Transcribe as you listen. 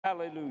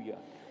Hallelujah.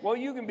 Well,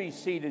 you can be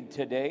seated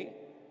today.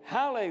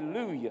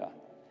 Hallelujah.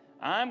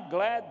 I'm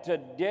glad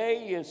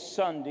today is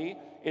Sunday.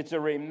 It's a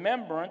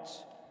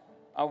remembrance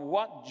of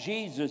what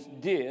Jesus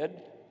did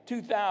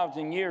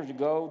 2,000 years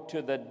ago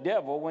to the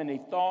devil when he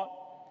thought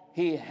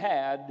he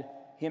had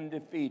him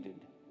defeated.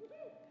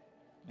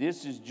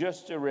 This is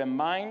just a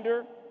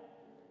reminder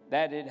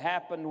that it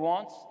happened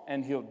once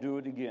and he'll do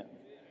it again.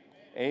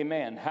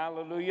 Amen.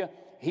 Hallelujah.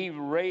 He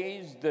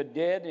raised the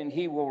dead and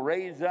he will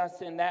raise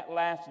us in that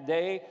last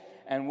day,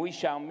 and we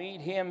shall meet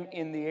him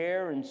in the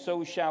air, and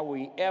so shall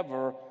we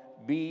ever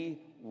be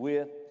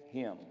with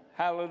him.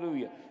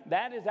 Hallelujah.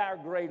 That is our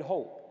great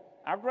hope.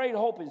 Our great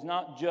hope is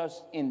not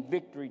just in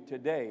victory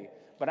today,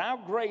 but our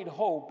great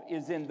hope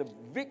is in the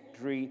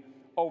victory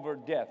over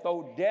death.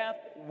 Oh, death,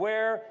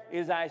 where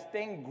is thy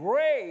sting?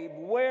 Grave,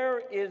 where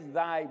is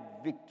thy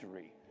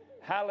victory?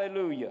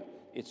 Hallelujah.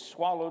 It's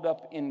swallowed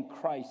up in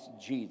Christ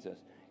Jesus.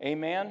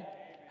 Amen.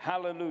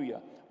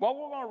 Hallelujah. Well,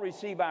 we're going to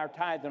receive our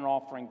tithe and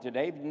offering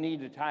today. If you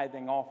need a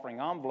tithing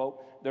offering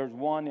envelope, there's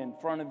one in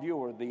front of you,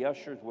 or the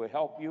ushers will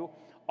help you.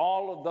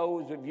 All of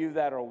those of you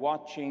that are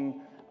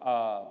watching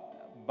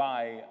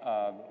by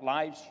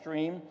live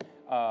stream,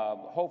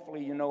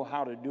 hopefully you know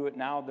how to do it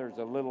now. There's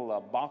a little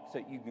box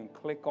that you can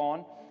click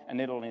on,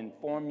 and it'll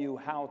inform you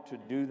how to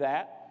do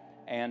that.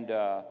 And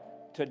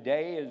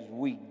today, as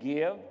we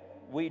give,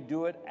 we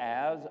do it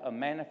as a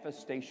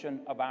manifestation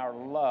of our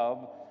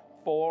love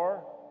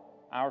for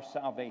our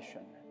salvation,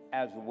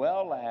 as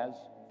well as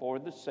for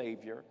the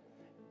Savior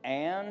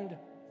and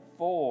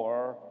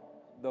for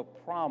the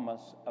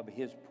promise of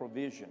his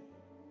provision.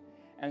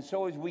 And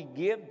so as we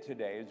give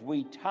today, as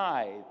we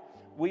tithe,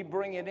 we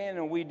bring it in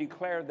and we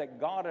declare that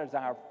God is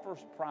our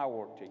first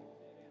priority.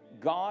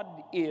 God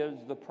is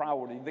the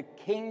priority. The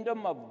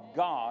kingdom of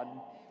God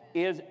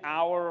is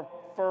our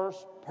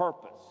first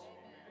purpose.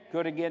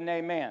 Good again,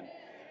 amen.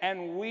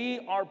 And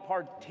we are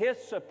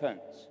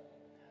participants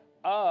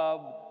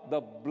of the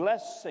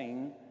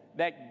blessing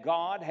that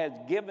God has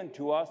given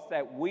to us,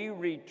 that we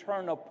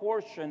return a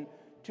portion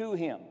to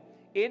him.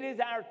 It is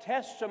our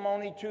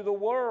testimony to the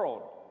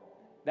world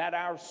that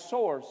our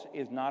source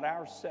is not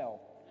ourself,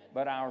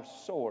 but our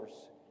source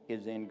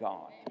is in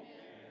God.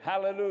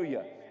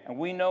 Hallelujah. And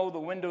we know the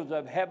windows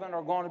of heaven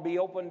are going to be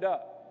opened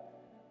up.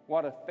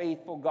 What a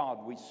faithful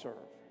God we serve.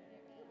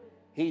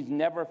 He's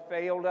never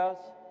failed us.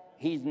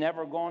 He's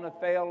never going to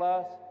fail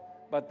us.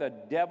 But the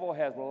devil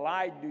has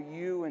lied to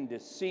you and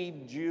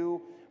deceived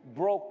you,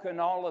 broken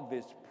all of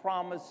his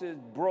promises,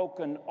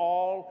 broken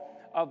all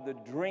of the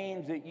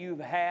dreams that you've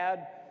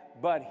had,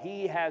 but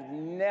he has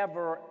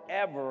never,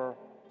 ever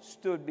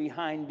stood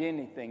behind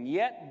anything.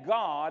 Yet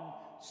God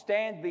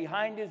stands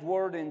behind his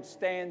word and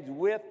stands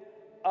with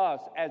us,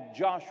 as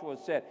Joshua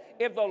said,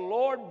 if the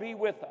Lord be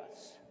with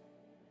us.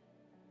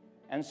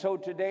 And so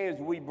today, as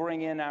we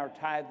bring in our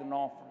tithe and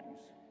offerings,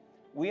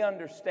 we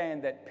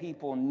understand that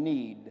people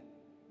need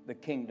the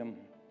kingdom.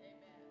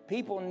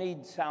 People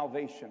need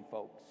salvation,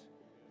 folks.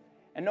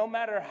 And no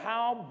matter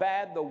how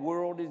bad the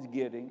world is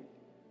getting,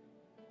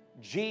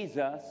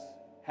 Jesus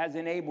has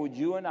enabled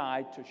you and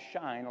I to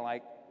shine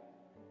like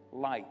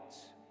lights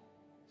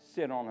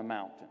sit on a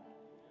mountain.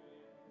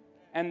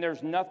 And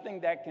there's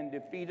nothing that can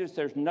defeat us.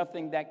 There's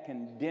nothing that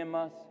can dim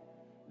us.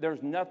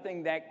 There's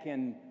nothing that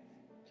can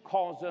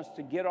cause us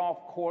to get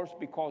off course,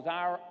 because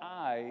our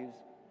eyes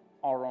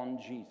are on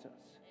Jesus.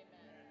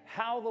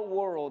 How the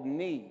world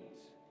needs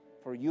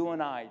for you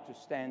and I to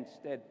stand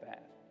steadfast.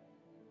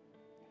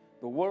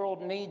 The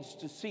world needs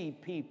to see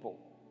people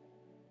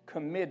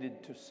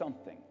committed to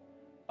something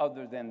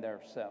other than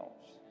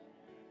themselves.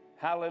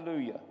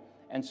 Hallelujah.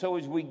 And so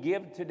as we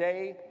give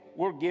today,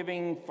 we're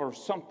giving for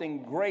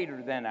something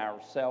greater than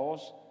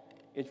ourselves.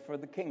 It's for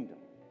the kingdom.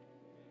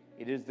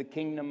 It is the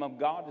kingdom of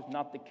God. It's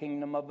not the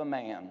kingdom of a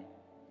man.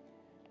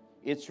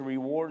 Its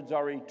rewards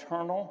are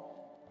eternal.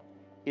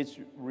 Its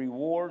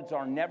rewards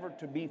are never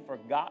to be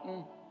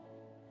forgotten.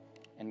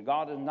 And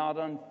God is not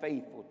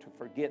unfaithful to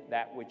forget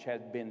that which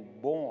has been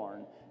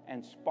born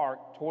and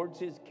sparked towards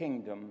his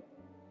kingdom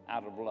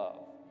out of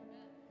love.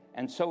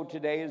 And so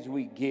today, as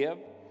we give,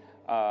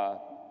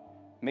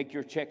 make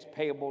your checks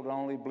payable to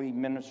Only Believe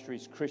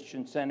Ministries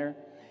Christian Center.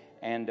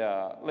 And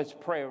let's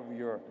pray over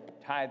your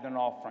tithe and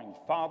offering.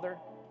 Father,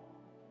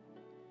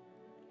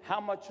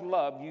 how much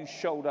love you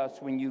showed us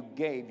when you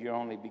gave your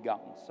only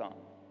begotten Son.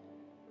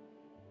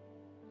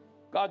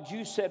 God,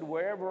 you said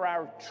wherever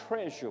our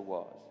treasure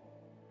was,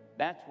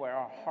 that's where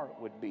our heart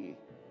would be.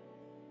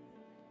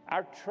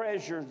 Our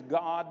treasures,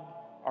 God,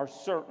 are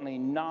certainly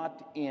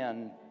not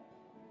in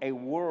a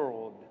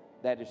world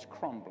that is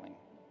crumbling.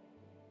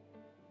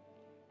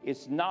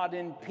 It's not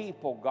in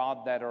people,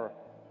 God, that are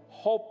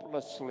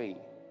hopelessly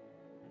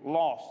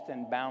lost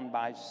and bound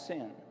by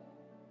sin.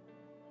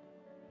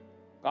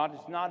 God,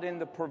 it's not in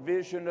the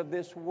provision of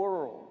this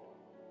world.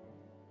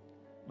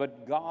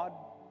 But God,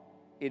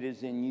 it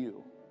is in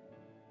you.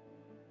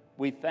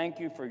 We thank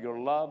you for your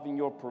love and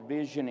your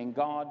provision in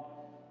God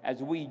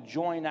as we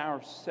join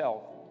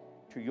ourselves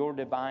to your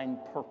divine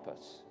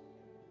purpose.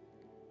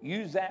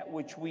 Use that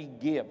which we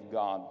give,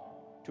 God,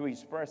 to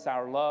express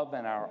our love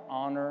and our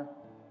honor,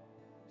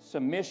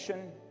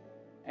 submission,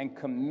 and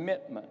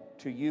commitment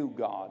to you,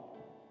 God.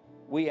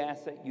 We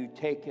ask that you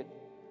take it,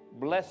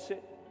 bless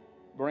it,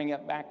 bring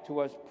it back to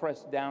us,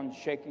 pressed down,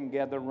 shaken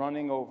together,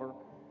 running over.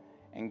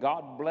 And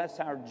God, bless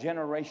our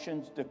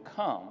generations to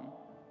come.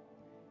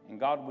 And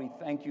God, we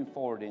thank you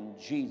for it in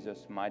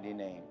Jesus' mighty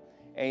name.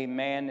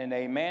 Amen and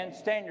amen.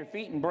 Stand your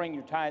feet and bring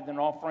your tithe and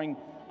offering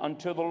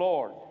unto the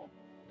Lord.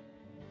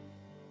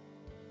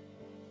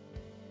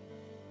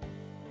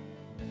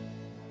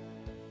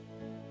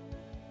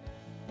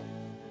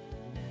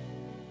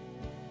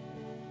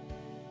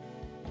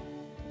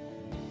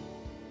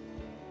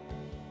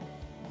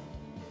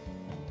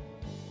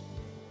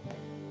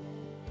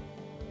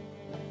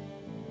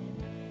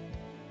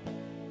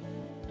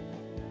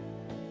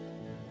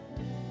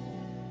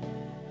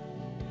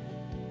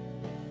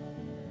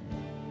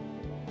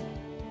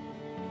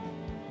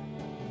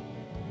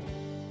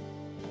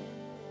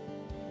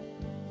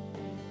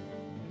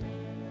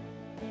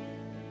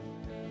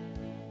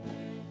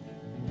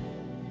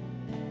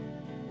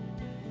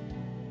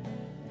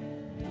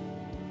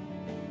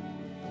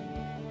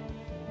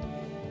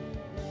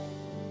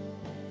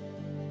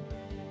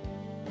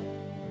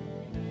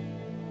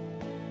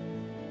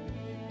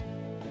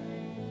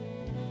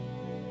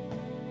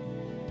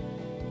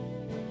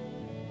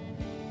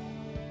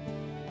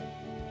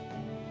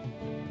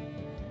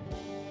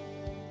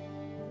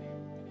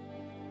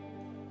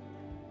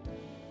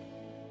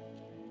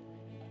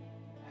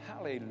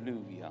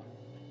 Hallelujah.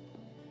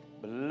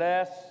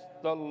 Bless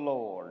the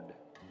Lord.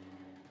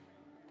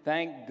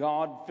 Thank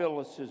God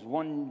Phyllis is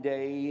one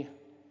day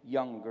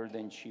younger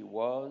than she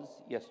was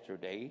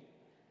yesterday.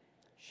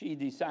 She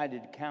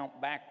decided to count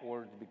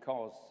backwards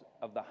because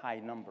of the high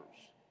numbers.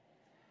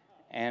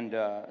 And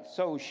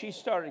so she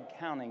started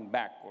counting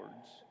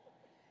backwards.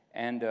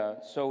 And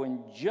so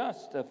in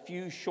just a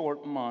few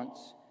short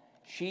months,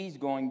 she's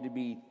going to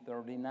be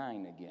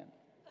 39 again.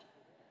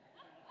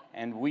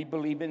 And we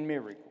believe in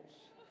miracles.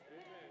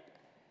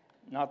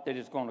 Not that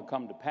it's going to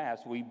come to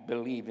pass. We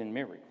believe in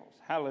miracles.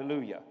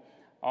 Hallelujah.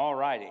 All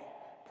righty.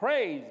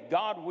 Praise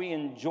God, we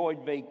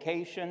enjoyed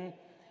vacation.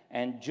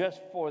 And just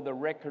for the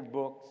record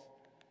books,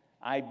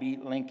 I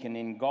beat Lincoln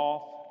in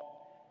golf.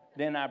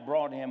 Then I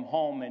brought him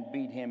home and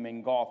beat him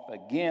in golf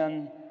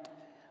again.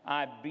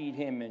 I beat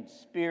him in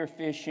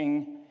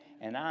spearfishing.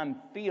 And I'm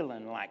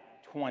feeling like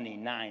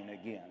 29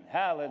 again.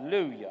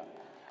 Hallelujah.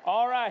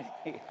 All right.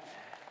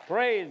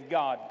 Praise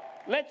God.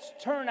 Let's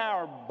turn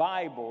our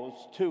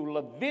Bibles to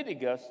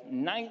Leviticus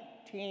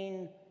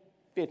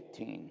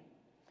 19:15.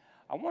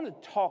 I want to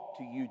talk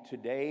to you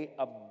today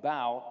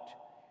about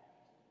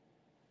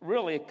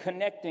really a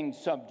connecting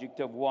subject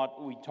of what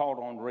we taught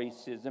on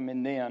racism,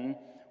 and then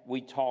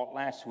we taught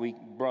last week,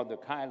 Brother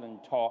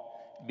Kylan taught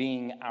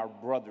being our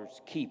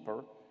brother's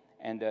keeper,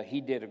 and he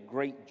did a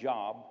great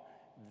job.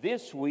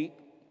 This week,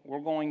 we're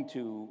going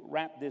to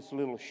wrap this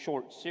little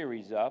short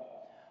series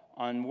up,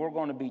 and we're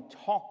going to be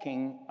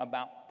talking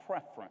about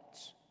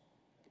preference.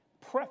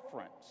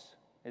 Preference.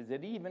 Is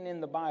it even in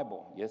the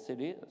Bible? Yes, it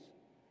is.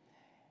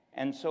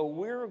 And so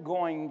we're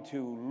going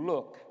to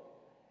look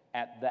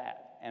at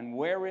that and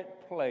where it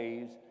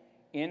plays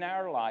in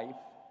our life,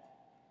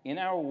 in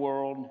our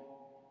world,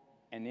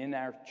 and in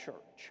our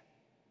church.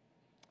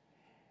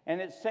 And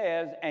it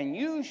says, and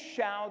you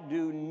shall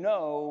do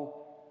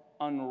no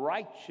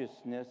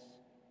unrighteousness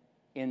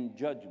in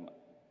judgment.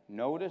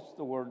 Notice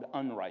the word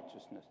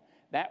unrighteousness.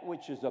 That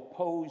which is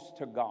opposed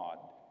to God.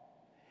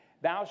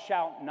 Thou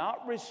shalt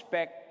not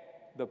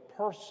respect the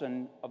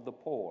person of the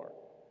poor.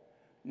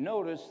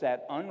 Notice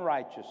that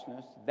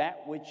unrighteousness,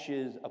 that which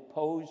is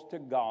opposed to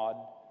God,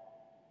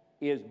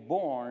 is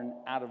born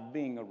out of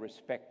being a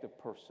respect of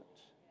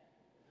persons.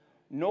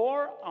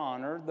 Nor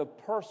honor the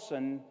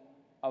person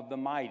of the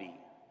mighty.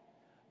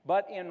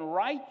 But in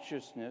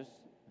righteousness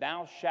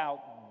thou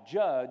shalt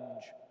judge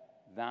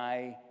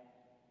thy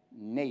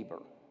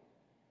neighbor.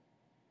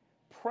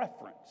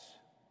 Preference.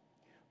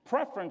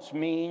 Preference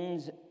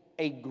means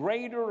a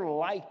greater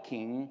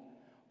liking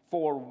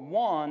for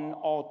one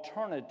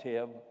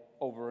alternative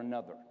over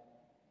another.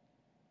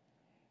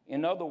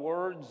 In other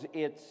words,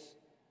 it's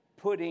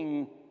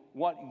putting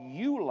what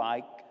you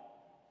like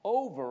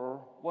over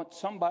what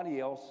somebody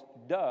else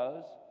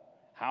does,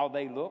 how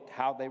they look,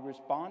 how they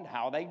respond,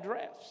 how they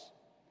dress.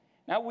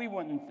 Now, we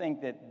wouldn't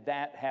think that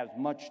that has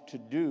much to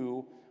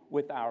do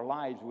with our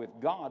lives with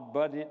God,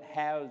 but it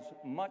has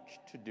much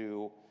to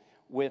do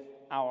with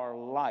our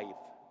life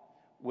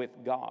with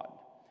God.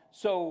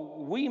 So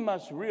we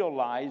must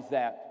realize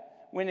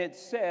that when it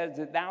says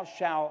that thou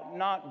shalt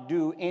not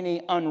do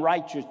any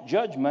unrighteous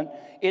judgment,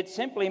 it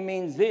simply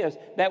means this,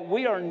 that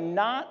we are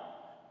not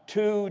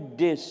to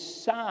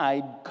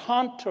decide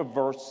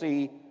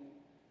controversy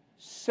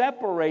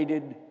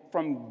separated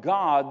from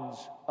God's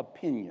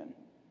opinion.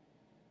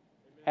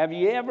 Have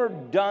you ever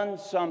done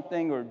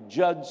something or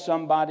judged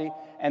somebody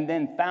and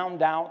then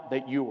found out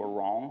that you were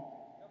wrong?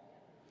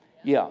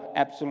 Yeah,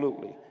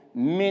 absolutely.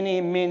 Many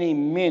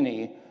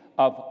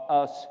of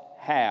us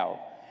have.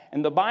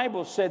 And the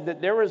Bible said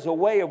that there is a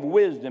way of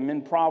wisdom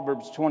in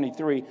Proverbs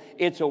 23.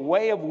 It's a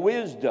way of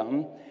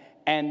wisdom,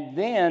 and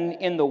then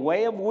in the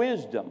way of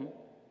wisdom,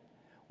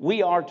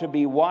 we are to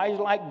be wise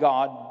like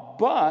God,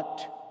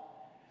 but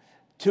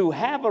to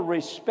have a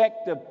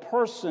respect of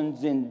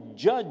persons in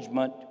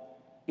judgment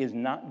is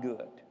not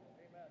good.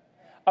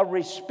 A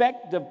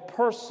respect of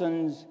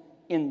persons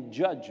in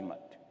judgment.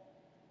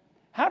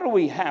 How do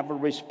we have a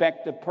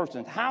respect of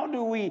persons? How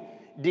do we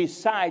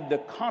decide the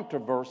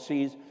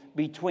controversies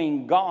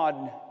between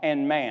God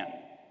and man?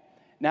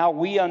 Now,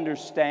 we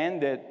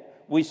understand that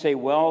we say,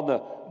 well,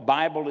 the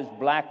Bible is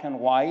black and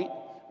white.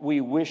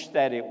 We wish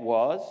that it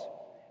was.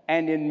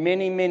 And in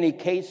many, many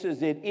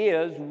cases it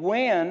is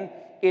when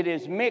it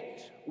is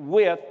mixed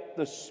with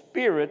the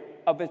spirit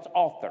of its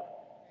author.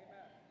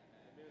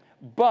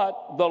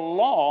 But the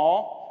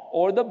law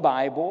or the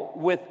Bible,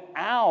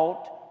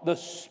 without the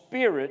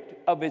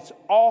spirit of its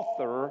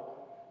author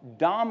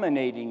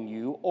dominating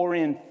you or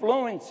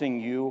influencing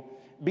you,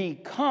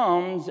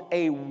 becomes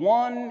a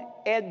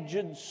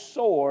one-edged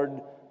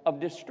sword of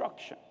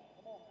destruction.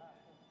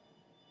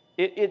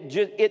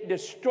 It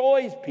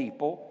destroys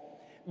people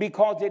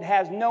because it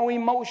has no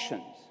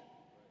emotions.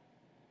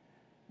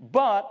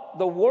 But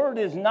the Word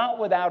is not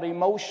without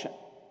emotion.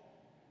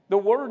 The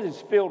Word is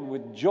filled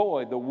with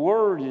joy. The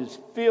Word is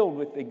filled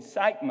with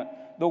excitement.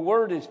 The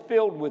Word is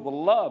filled with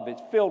love.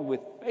 It's filled with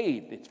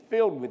faith. It's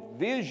filled with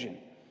vision.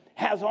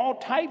 Has all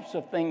types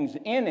of things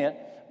in it,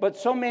 but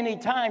so many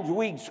times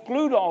we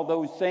exclude all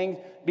those things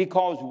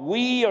because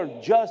we are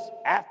just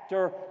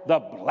after the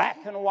black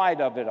and white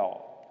of it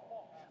all.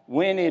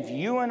 When if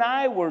you and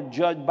I were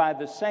judged by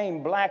the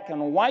same black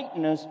and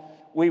whiteness,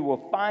 we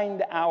will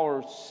find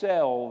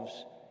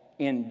ourselves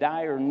in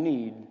dire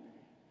need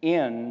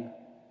in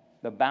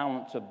the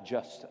balance of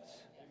justice.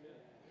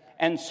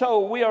 And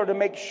so we are to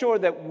make sure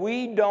that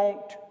we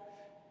don't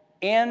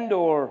end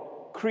or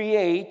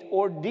create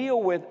or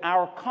deal with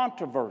our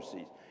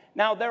controversies.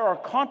 Now, there are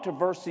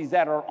controversies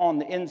that are on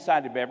the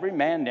inside of every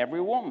man and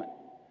every woman.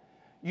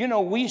 You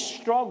know, we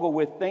struggle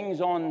with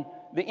things on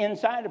the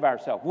inside of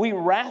ourselves. We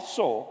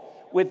wrestle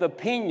with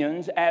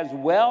opinions as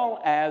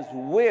well as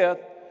with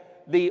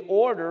the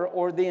order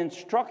or the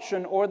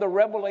instruction or the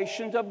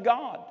revelations of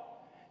God.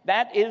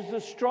 That is the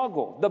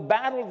struggle, the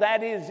battle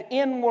that is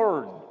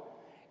inward.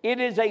 It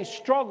is a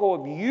struggle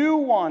of you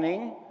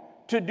wanting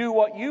to do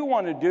what you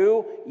want to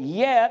do,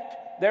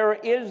 yet there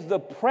is the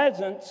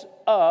presence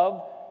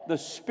of the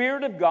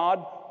Spirit of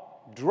God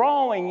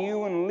drawing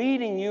you and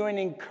leading you and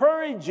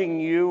encouraging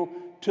you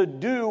to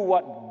do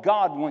what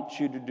God wants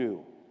you to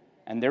do.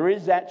 And there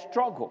is that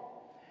struggle.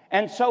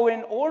 And so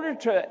in order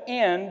to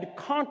end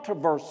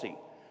controversy,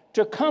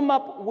 to come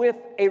up with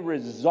a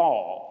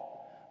resolve,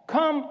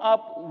 come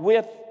up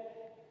with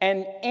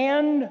an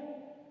end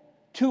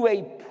to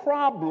a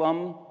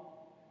problem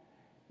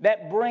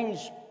that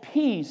brings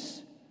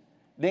peace,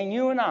 then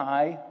you and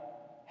I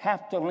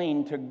have to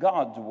lean to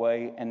God's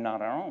way and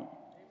not our own.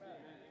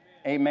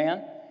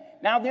 Amen.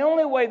 Now, the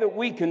only way that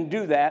we can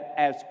do that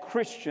as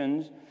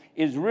Christians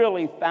is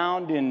really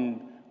found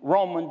in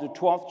Romans, the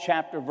 12th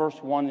chapter,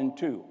 verse 1 and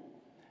 2.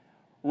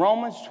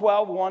 Romans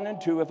 12, 1 and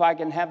 2, if I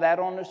can have that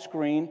on the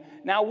screen.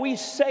 Now, we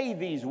say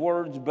these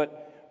words,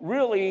 but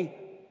really,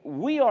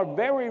 we are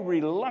very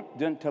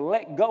reluctant to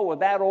let go of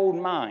that old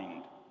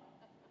mind.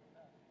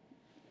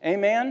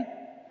 Amen?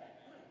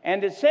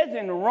 And it says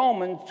in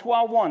Romans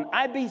 12, 1,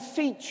 I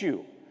beseech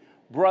you,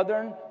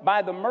 brethren,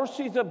 by the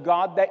mercies of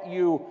God, that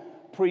you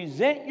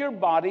present your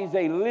bodies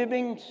a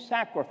living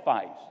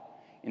sacrifice.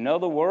 In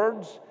other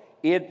words,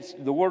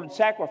 the word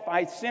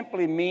sacrifice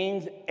simply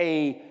means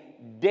a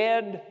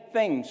dead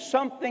thing,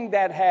 something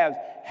that has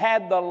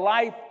had the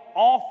life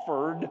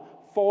offered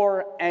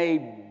for a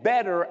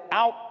better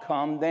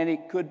outcome than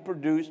it could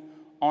produce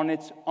on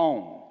its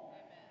own.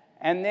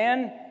 And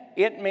then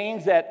it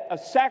means that a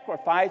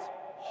sacrifice,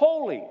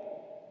 holy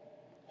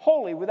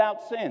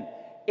without sin,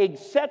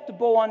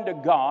 acceptable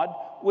unto God,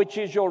 which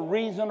is your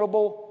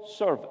reasonable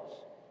service.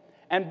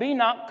 And be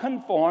not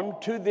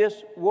conformed to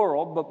this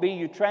world, but be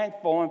you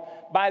transformed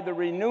by the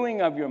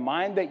renewing of your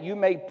mind, that you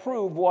may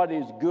prove what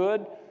is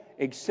good,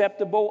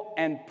 acceptable,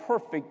 and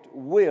perfect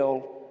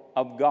will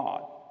of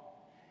God.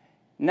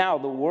 Now,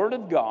 the Word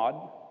of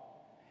God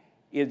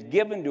is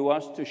given to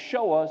us to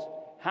show us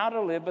how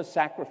to live a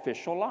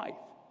sacrificial life.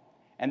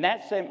 And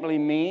that simply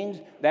means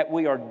that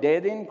we are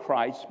dead in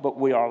Christ, but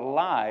we are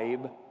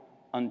alive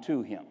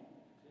unto Him.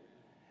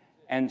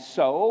 And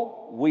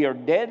so, we are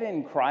dead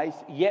in Christ,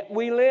 yet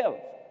we live.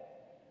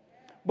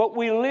 But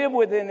we live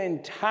with an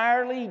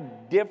entirely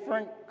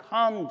different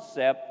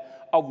concept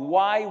of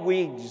why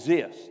we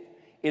exist.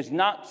 It's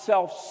not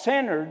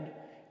self-centered,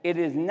 it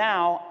is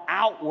now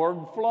outward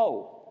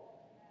flow.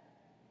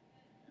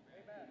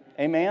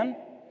 Amen?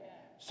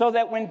 So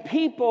that when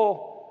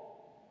people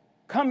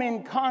come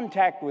in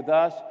contact with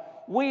us,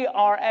 we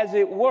are, as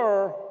it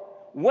were,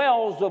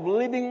 wells of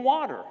living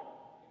water.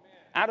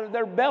 Out of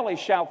their belly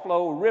shall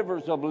flow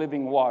rivers of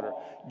living water.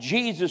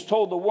 Jesus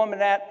told the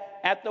woman at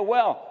at the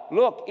well,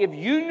 look, if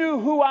you knew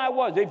who I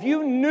was, if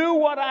you knew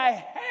what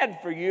I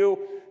had for you,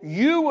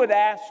 you would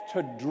ask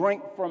to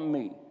drink from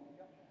me.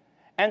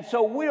 And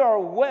so we are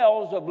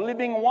wells of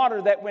living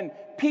water that when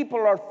people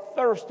are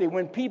thirsty,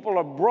 when people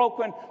are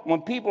broken,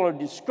 when people are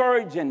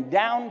discouraged and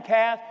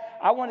downcast,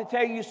 I want to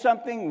tell you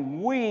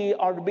something. We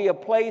are to be a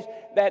place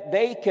that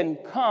they can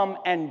come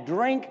and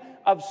drink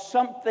of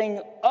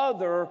something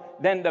other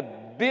than the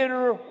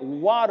bitter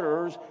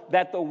waters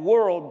that the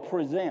world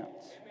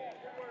presents.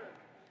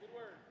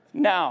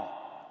 Now,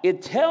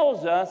 it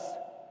tells us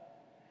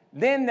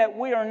then that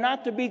we are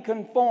not to be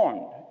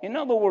conformed. In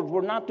other words,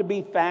 we're not to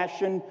be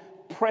fashioned,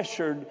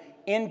 pressured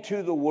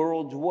into the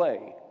world's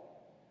way.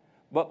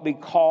 But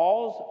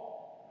because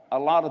a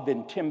lot of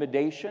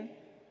intimidation,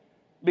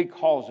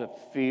 because of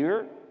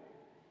fear,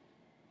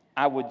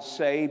 I would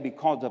say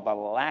because of a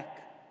lack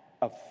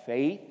of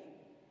faith,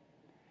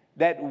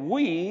 that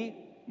we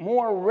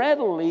more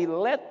readily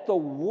let the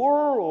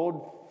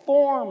world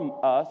form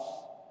us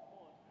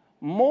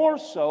more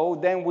so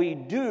than we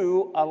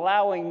do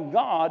allowing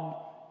God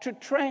to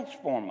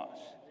transform us.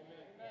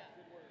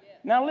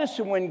 Now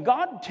listen, when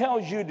God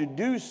tells you to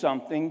do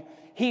something,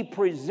 He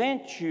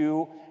presents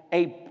you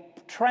a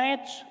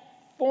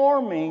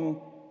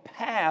transforming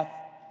path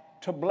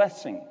to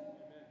blessing.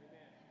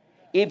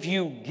 If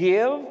you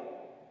give,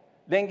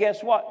 then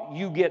guess what?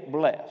 You get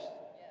blessed.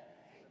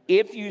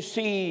 If you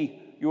see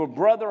your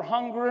brother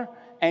hungry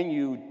and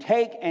you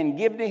take and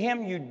give to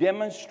him, you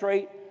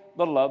demonstrate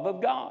the love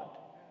of God.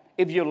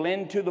 If you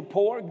lend to the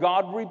poor,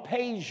 God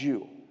repays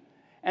you.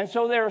 And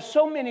so there are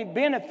so many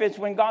benefits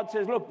when God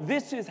says, look,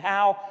 this is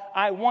how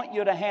I want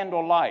you to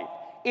handle life.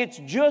 It's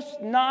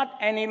just not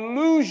an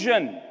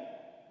illusion.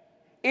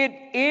 It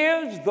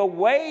is the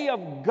way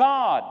of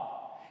God.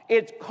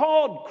 It's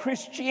called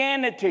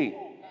Christianity.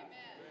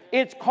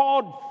 It's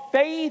called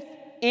faith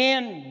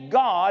in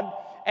God.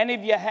 And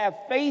if you have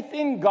faith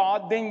in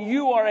God, then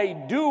you are a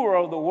doer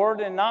of the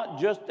word and not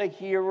just a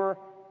hearer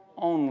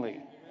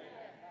only.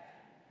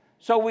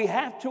 So we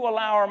have to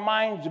allow our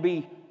minds to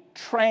be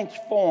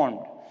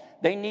transformed.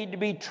 They need to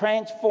be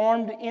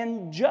transformed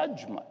in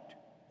judgment.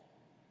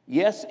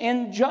 Yes,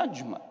 in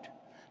judgment.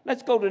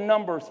 Let's go to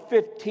Numbers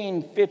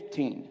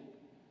 15:15.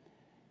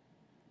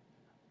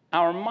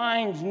 Our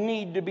minds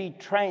need to be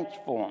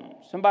transformed.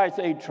 Somebody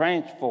say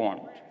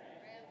transformed.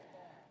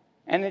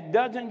 And it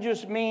doesn't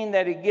just mean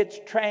that it gets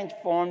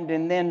transformed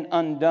and then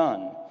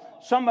undone.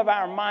 Some of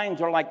our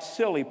minds are like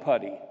silly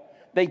putty.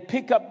 They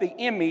pick up the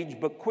image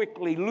but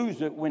quickly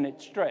lose it when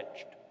it's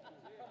stretched.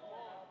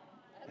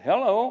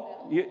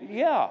 Hello?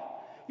 Yeah.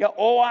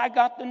 Oh, I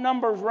got the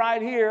numbers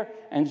right here.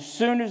 And as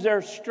soon as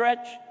they're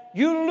stretched,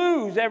 you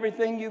lose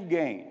everything you've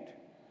gained.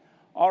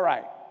 All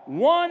right.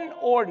 One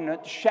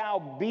ordinance shall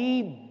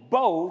be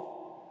both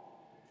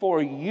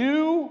for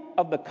you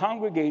of the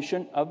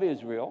congregation of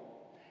Israel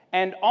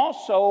and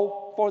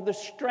also for the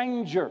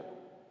stranger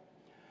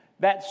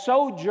that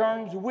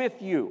sojourns with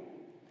you,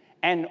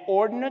 an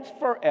ordinance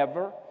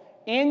forever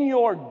in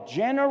your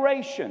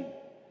generation.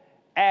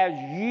 As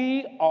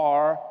ye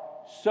are,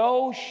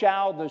 so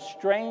shall the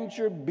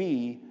stranger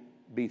be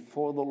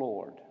before the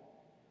Lord.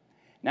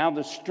 Now,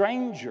 the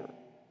stranger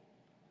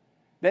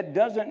that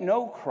doesn't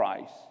know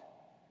Christ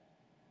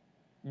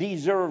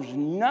deserves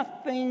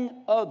nothing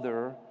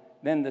other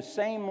than the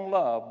same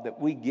love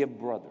that we give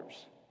brothers.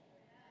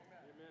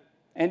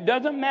 And it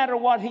doesn't matter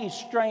what he's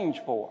strange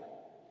for.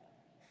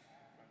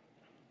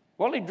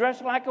 Well, he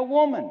dressed like a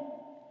woman.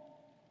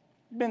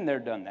 Been there,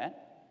 done that.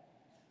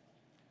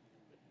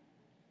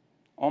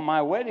 On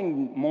my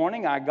wedding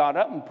morning, I got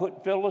up and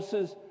put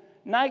Phyllis's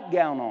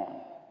nightgown on.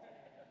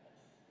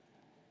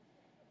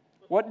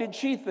 What did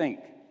she think?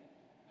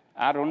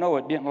 I don't know.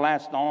 It didn't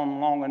last on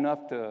long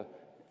enough to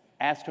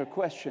ask her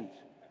questions.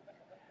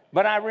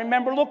 But I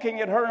remember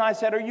looking at her and I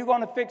said, "Are you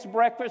going to fix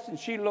breakfast?" And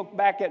she looked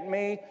back at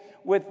me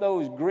with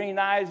those green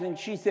eyes and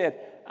she said,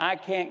 "I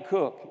can't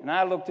cook." And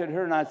I looked at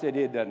her and I said,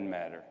 "It doesn't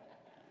matter."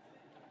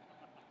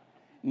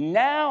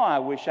 Now I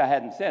wish I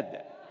hadn't said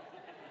that.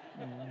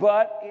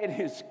 But it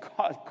is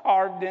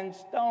carved in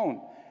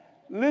stone.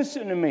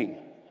 Listen to me.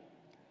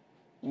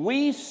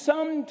 We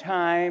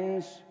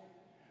sometimes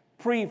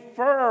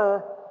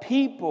prefer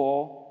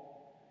people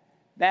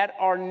that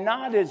are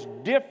not as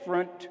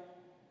different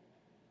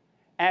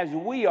as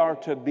we are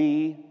to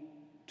be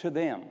to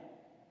them.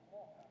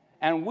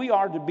 And we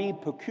are to be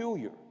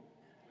peculiar.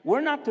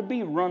 We're not to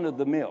be run of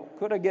the mill.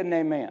 Could I get an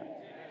amen?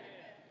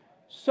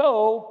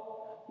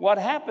 So what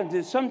happens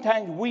is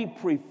sometimes we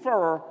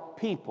prefer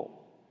people.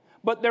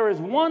 But there is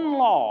one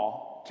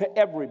law to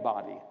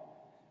everybody.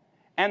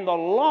 And the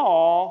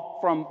law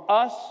from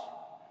us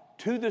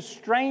to the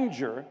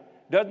stranger,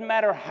 doesn't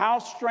matter how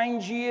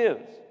strange he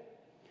is.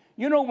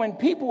 You know, when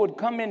people would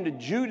come into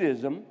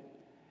Judaism,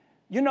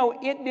 you know,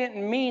 it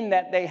didn't mean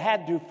that they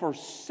had to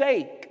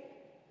forsake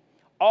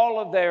all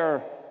of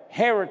their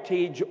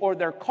heritage or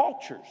their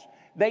cultures.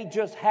 They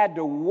just had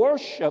to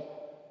worship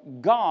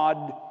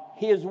God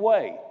His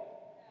way.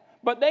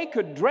 But they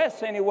could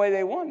dress any way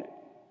they wanted.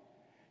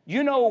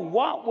 You know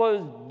what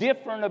was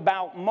different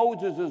about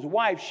Moses'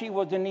 wife? She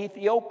was an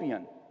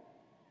Ethiopian.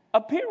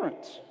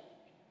 Appearance.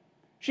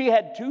 She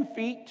had 2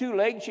 feet, 2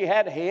 legs. She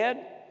had a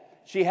head.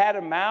 She had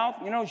a mouth.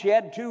 You know, she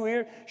had 2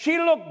 ears. She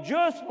looked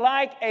just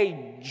like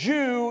a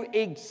Jew,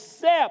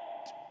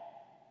 except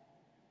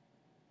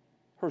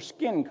her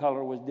skin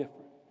color was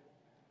different.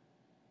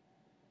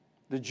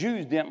 The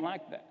Jews didn't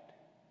like that.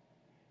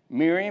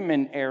 Miriam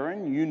and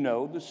Aaron, you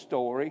know the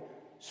story,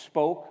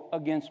 spoke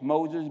against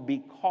Moses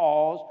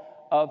because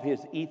of his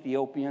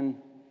Ethiopian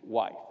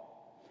wife.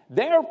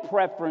 Their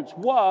preference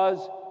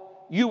was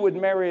you would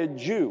marry a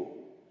Jew.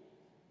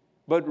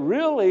 But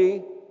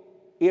really,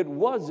 it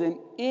wasn't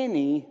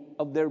any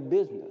of their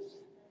business.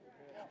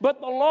 But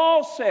the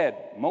law said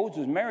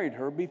Moses married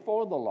her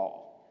before the law.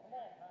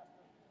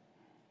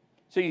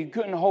 So you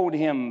couldn't hold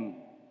him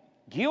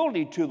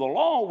guilty to the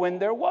law when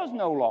there was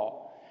no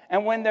law.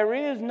 And when there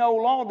is no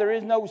law, there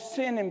is no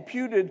sin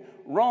imputed,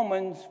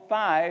 Romans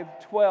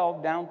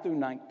 5:12 down through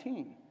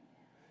 19.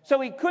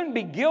 So he couldn't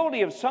be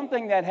guilty of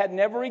something that had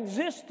never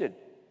existed.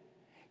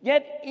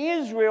 Yet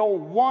Israel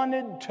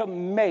wanted to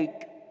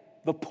make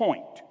the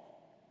point.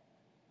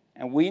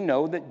 And we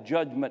know that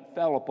judgment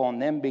fell upon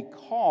them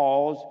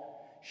because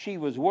she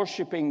was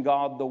worshiping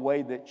God the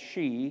way that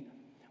she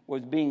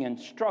was being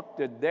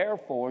instructed.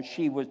 Therefore,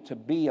 she was to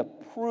be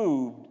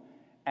approved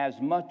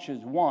as much as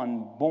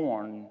one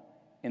born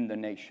in the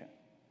nation.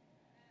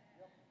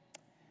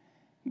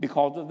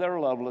 Because of their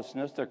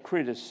lovelessness, their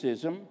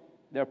criticism,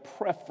 their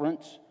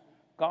preference,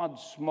 God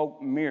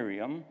smote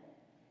Miriam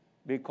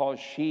because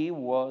she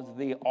was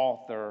the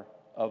author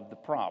of the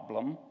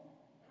problem.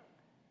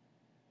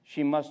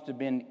 She must have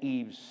been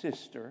Eve's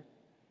sister.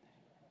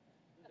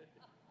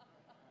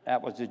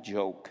 That was a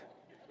joke.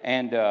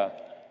 And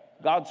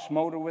God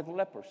smote her with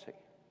leprosy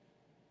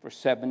for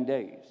 7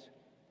 days.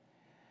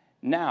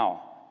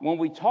 Now, when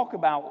we talk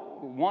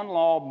about one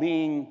law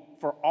being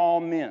for all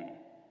men,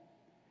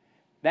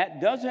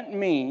 that doesn't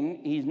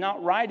mean he's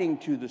not writing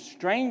to the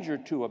stranger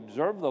to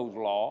observe those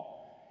laws.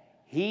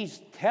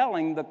 He's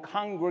telling the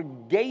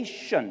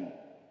congregation,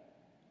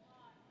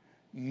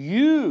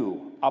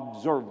 you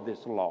observe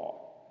this law.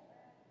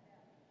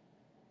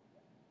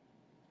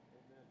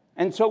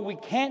 And so we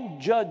can't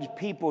judge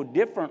people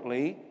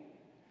differently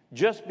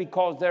just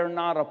because they're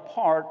not a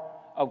part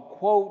of,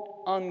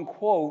 quote,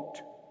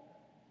 unquote,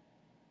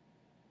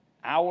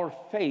 our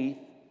faith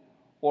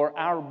or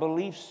our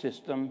belief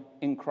system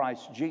in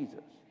Christ Jesus.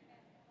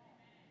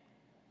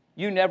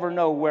 You never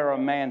know where a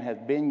man has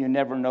been. You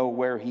never know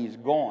where he's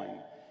going.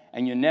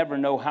 And you never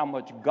know how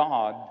much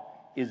God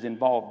is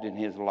involved in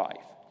his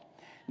life.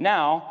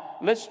 Now,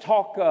 let's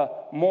talk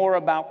more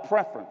about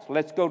preference.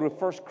 Let's go to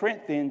 1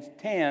 Corinthians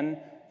 10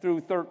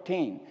 through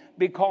 13.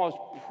 Because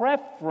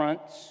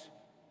preference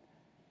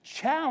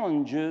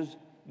challenges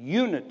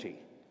unity.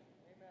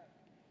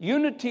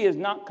 Unity is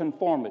not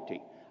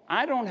conformity.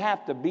 I don't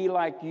have to be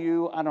like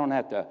you. I don't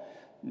have to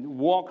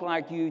walk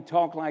like you,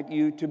 talk like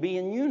you to be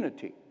in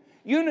unity.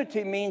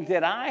 Unity means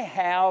that I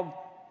have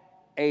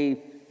a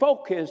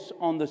focus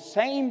on the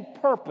same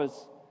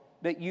purpose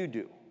that you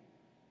do.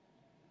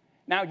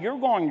 Now, you're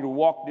going to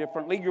walk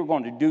differently. You're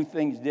going to do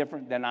things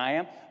different than I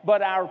am.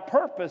 But our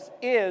purpose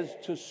is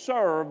to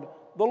serve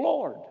the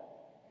Lord,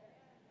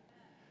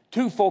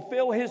 to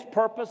fulfill his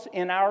purpose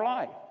in our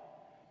life,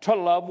 to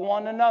love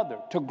one another,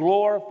 to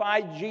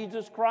glorify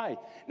Jesus Christ.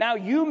 Now,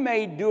 you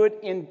may do it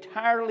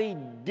entirely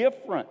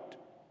different,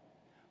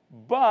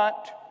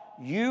 but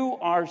you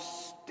are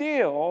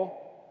still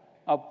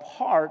a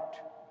part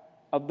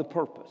of the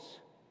purpose.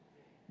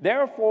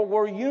 Therefore,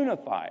 we're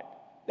unified.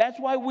 That's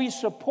why we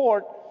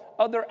support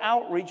other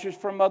outreaches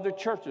from other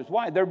churches.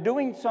 Why? They're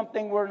doing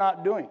something we're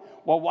not doing.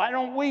 Well, why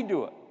don't we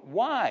do it?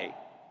 Why?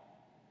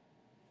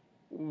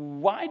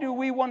 Why do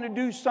we want to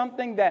do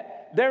something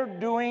that they're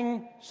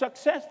doing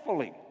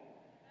successfully?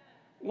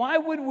 Why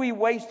would we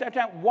waste our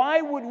time?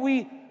 Why would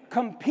we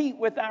compete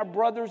with our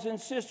brothers and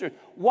sisters?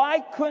 Why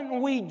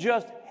couldn't we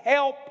just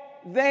help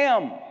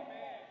them?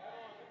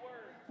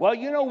 Well,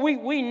 you know,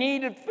 we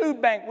need a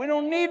food bank. We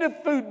don't need a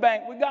food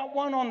bank. We got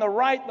one on the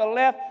right, the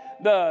left,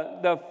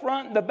 the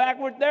front, the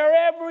backward.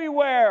 They're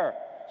everywhere.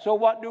 So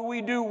what do?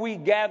 We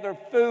gather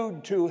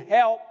food to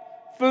help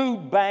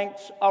food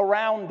banks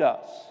around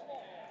us.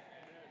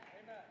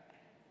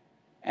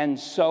 And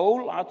so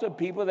lots of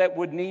people that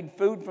would need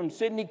food from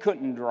Sydney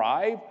couldn't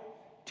drive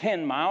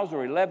 10 miles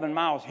or 11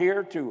 miles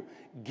here to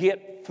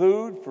get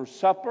food for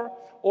supper,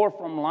 or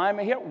from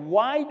Lima here.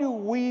 Why do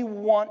we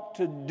want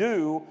to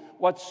do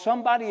what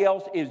somebody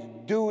else is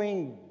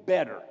doing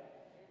better?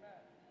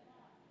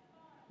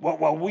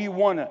 Well, we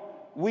want to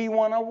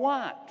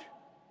what?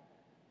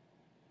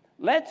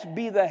 Let's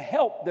be the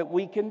help that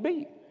we can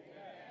be.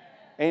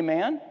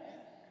 Amen?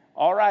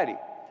 All righty.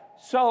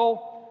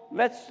 So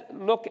let's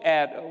look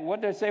at,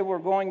 what did I say we're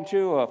going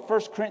to?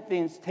 1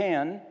 Corinthians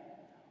 10,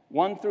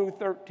 1 through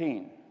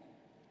 13.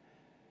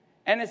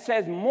 And it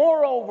says,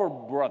 moreover,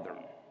 brethren,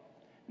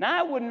 now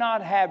I would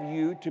not have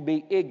you to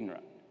be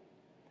ignorant,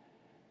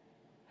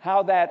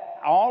 how that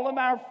all of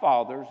our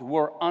fathers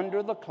were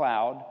under the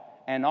cloud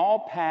and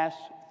all passed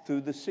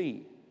through the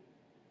sea.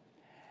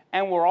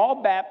 And were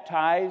all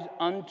baptized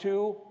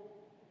unto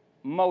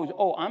Moses.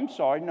 Oh, I'm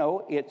sorry,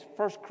 no, it's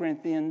 1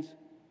 Corinthians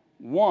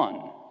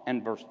 1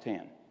 and verse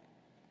 10.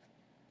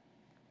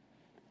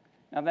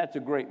 Now, that's a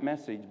great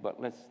message, but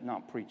let's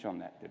not preach on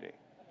that today.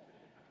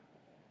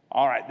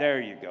 All right, there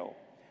you go.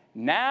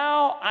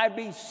 Now I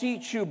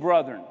beseech you,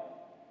 brethren,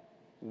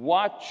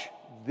 watch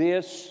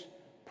this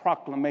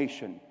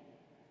proclamation.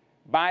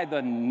 By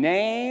the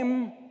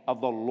name of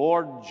the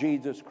Lord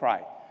Jesus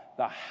Christ,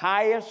 the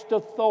highest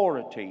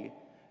authority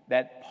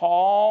that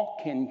Paul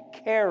can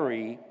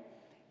carry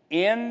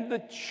in the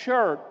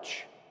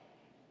church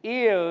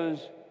is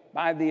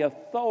by the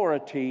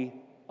authority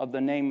of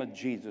the name of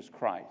Jesus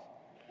Christ.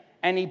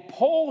 And he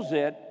pulls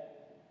it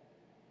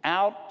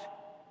out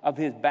of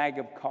his bag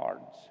of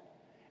cards.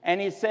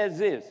 And he says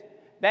this,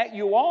 that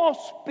you all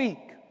speak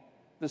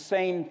the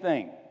same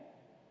thing.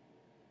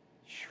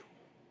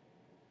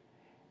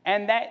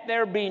 And that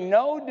there be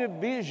no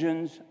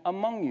divisions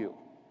among you,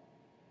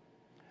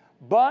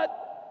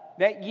 but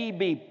that ye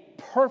be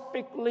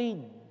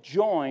perfectly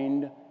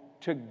joined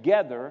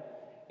together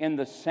in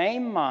the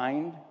same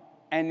mind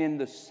and in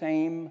the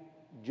same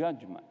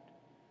judgment.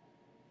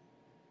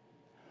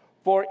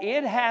 For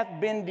it hath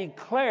been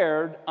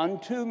declared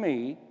unto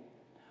me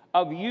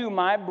of you,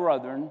 my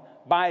brethren,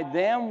 by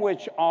them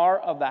which are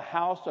of the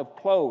house of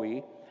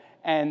Chloe,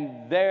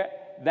 and that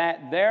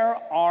there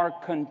are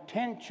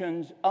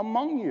contentions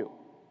among you.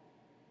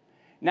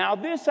 Now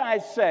this I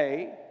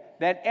say,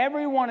 that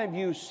every one of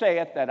you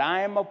saith that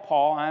I am of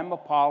Paul, I am of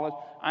Apollos,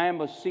 I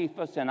am of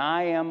Cephas, and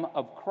I am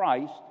of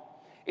Christ.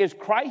 Is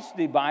Christ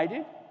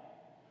divided?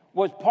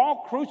 Was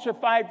Paul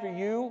crucified for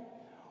you?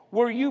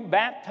 Were you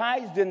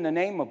baptized in the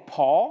name of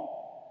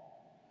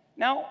Paul?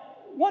 Now,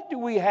 what do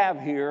we have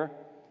here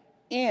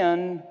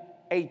in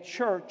a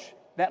church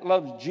that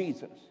loves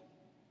Jesus?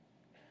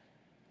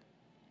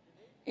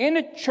 In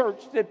a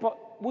church that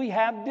we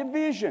have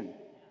division.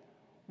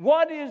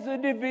 What is the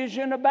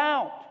division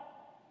about?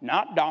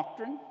 Not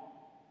doctrine,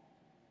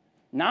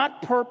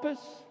 not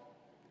purpose,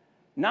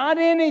 not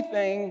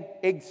anything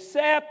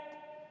except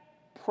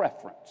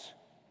preference.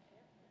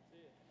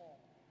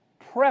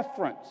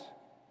 Preference.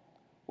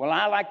 Well,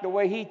 I like the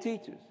way he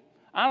teaches.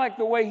 I like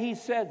the way he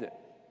says it.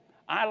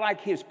 I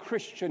like his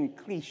Christian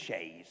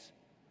cliches.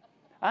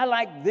 I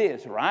like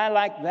this or I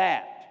like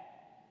that.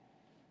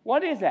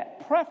 What is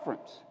that?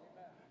 Preference.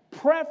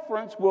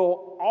 Preference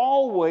will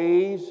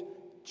always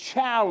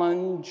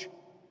challenge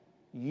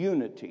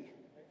unity.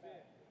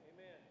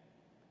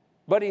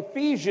 But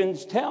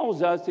Ephesians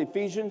tells us,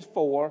 Ephesians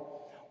 4,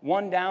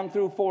 1 down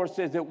through 4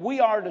 says that we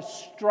are to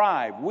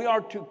strive, we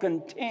are to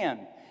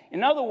contend.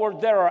 In other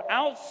words, there are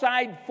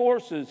outside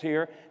forces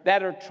here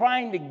that are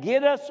trying to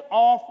get us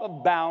off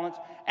of balance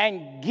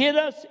and get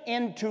us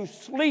into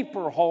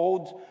sleeper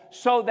holds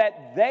so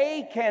that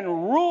they can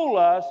rule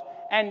us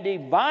and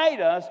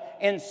divide us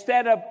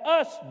instead of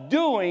us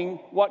doing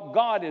what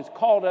God has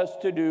called us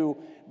to do.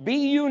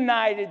 Be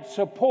united,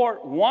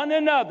 support one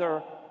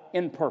another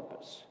in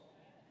purpose.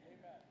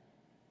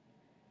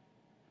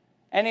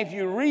 And if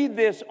you read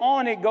this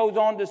on, it goes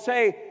on to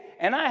say,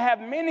 and I have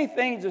many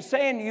things to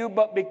say unto you,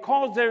 but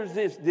because there's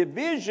this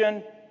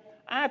division,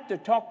 I have to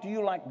talk to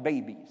you like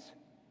babies.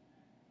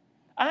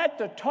 I have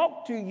to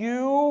talk to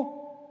you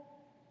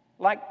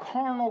like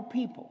carnal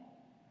people.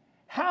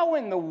 How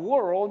in the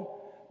world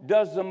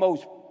does the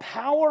most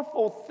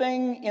powerful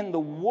thing in the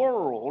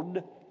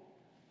world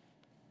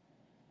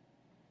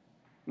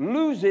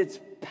lose its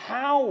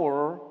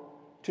power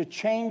to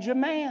change a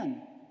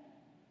man?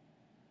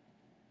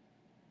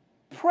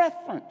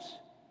 Preference,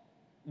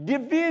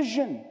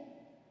 division,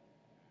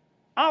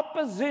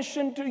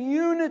 opposition to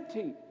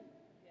unity.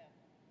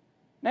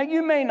 Now,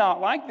 you may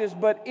not like this,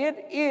 but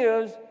it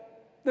is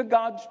the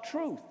God's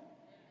truth.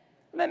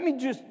 Let me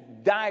just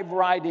dive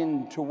right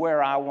into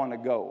where I want to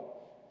go.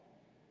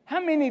 How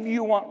many of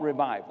you want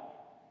revival?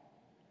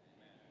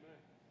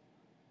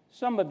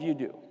 Some of you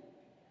do.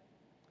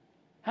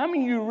 How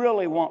many of you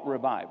really want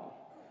revival?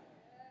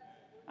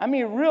 I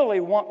mean, really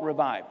want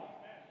revival.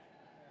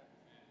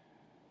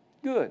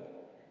 Good.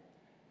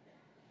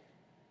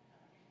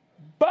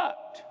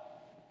 But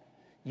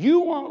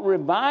you want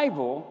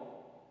revival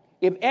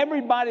if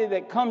everybody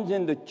that comes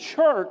into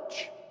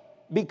church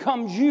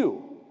becomes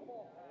you.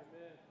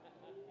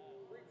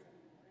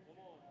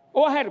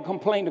 Oh, I had a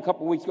complaint a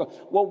couple weeks ago.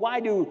 Well, why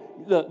do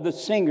the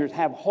singers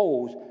have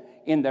holes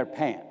in their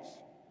pants?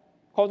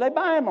 Because they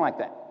buy them like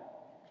that.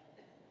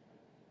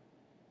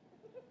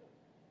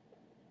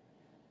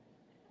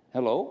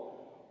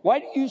 Hello? Why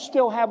do you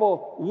still have a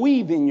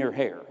weave in your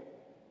hair?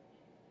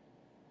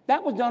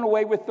 That was done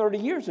away with 30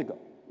 years ago.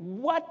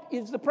 What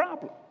is the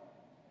problem?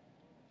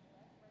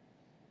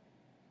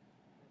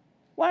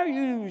 Why are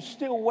you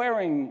still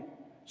wearing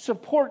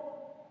support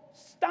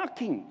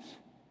stockings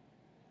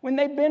when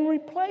they've been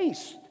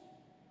replaced?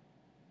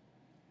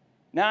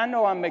 Now, I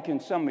know I'm making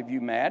some of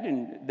you mad,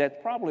 and that's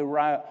probably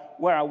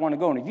where I want to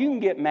go. And if you can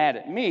get mad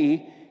at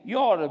me, you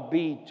ought to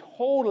be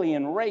totally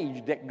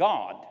enraged at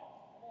God.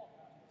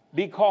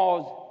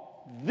 because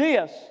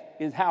this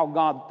is how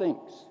God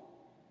thinks.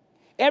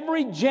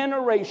 Every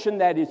generation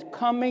that is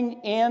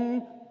coming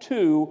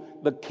into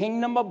the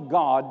kingdom of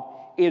God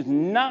is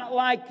not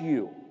like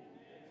you.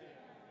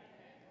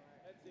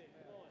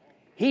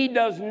 He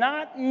does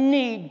not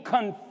need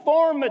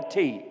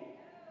conformity.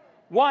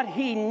 What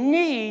he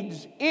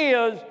needs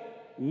is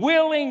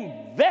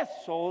willing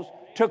vessels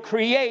to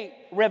create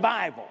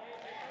revival.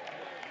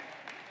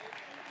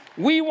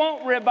 We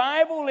want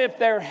revival if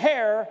their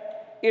hair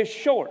is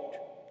short.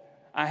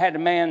 I had a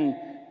man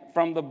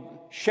from the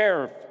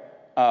sheriff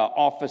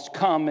office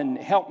come and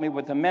help me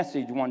with a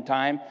message one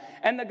time.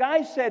 And the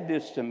guy said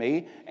this to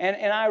me,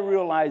 and I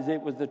realized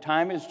it was the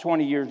time, it was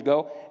 20 years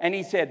ago. And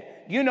he said,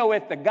 you know,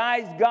 if the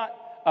guy's got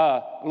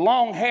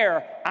long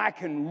hair, I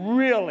can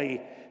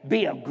really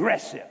be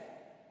aggressive.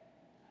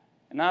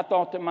 And I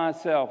thought to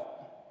myself,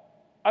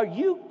 are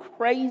you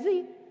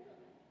crazy?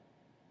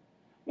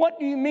 What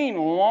do you mean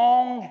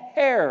long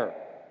hair?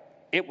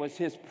 It was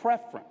his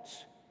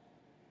preference.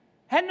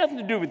 Had nothing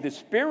to do with the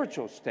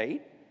spiritual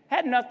state.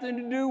 Had nothing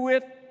to do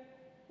with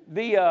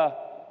the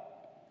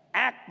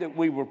act that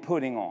we were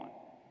putting on.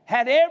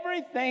 Had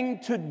everything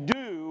to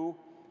do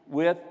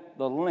with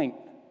the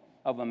length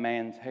of a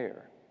man's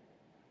hair.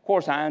 Of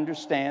course, I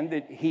understand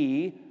that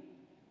he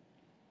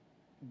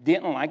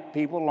didn't like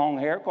people with long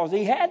hair because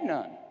he had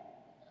none.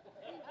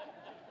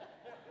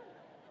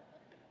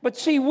 But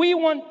see, we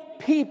want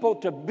people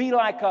to be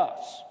like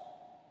us.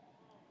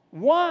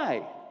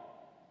 Why?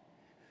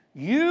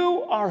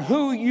 You are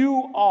who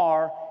you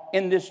are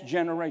in this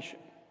generation.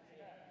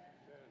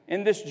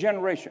 In this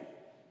generation.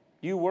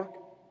 You work?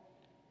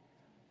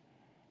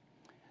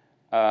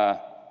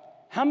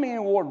 How many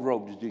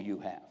wardrobes do you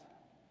have?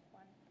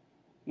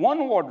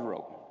 One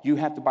wardrobe. You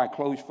have to buy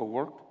clothes for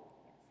work.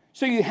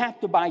 So you have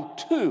to buy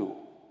two.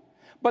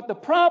 But the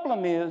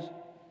problem is,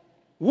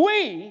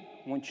 we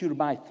want you to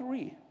buy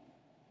three.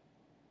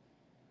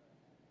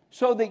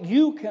 So that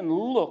you can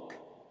look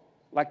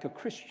like a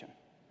Christian.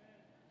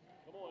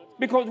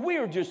 Because we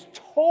are just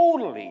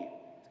totally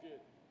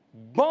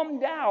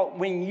bummed out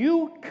when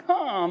you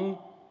come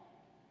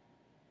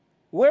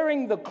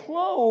wearing the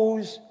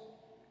clothes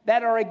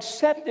that are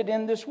accepted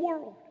in this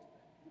world.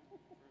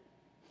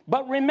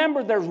 But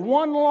remember, there's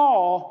one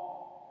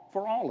law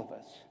for all of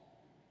us.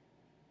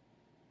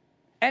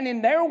 And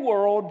in their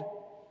world,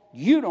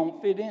 you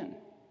don't fit in.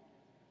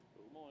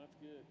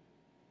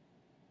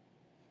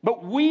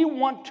 But we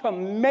want to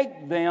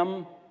make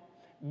them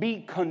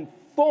be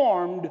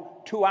conformed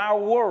to our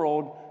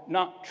world,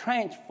 not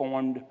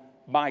transformed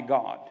by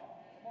God.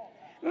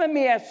 Let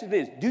me ask you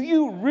this. Do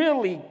you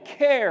really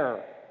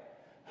care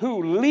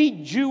who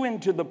leads you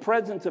into the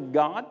presence of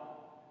God?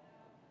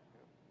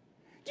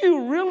 Do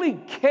you really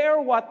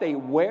care what they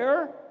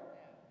wear?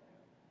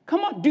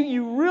 Come on, do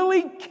you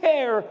really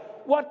care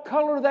what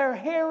color their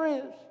hair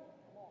is?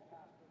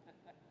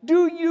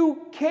 Do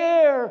you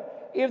care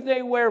if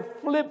they wear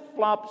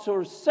flip-flops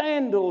or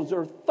sandals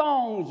or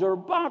thongs or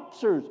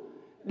boxers?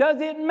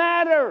 Does it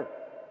matter?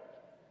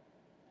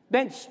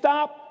 Then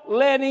stop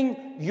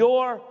letting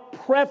your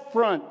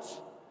preference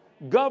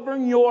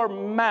govern your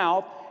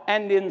mouth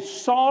and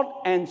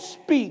insult and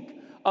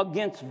speak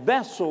against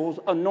vessels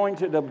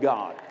anointed of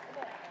God.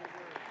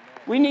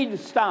 We need to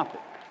stop it.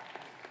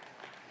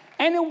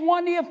 And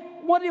what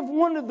if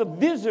one of the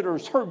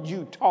visitors heard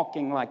you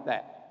talking like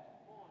that?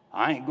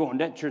 I ain't going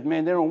to that church,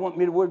 man. They don't want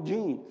me to wear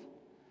jeans.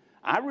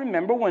 I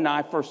remember when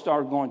I first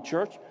started going to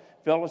church,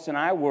 Phyllis and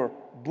I were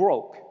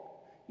broke.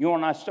 You know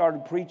when I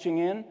started preaching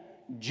in?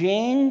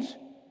 Jeans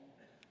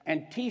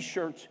and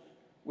T-shirts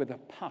with a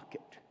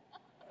pocket.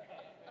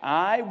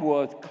 I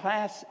was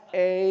Class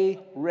A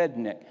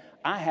redneck.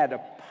 I had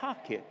a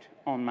pocket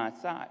on my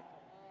side.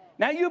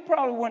 Now, you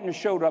probably wouldn't have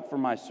showed up for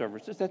my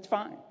services. That's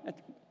fine. That's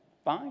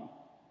fine.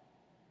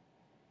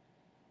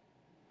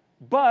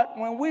 But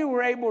when we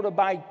were able to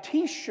buy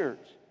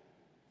T-shirts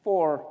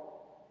for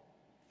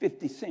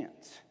 50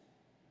 cents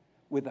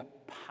with a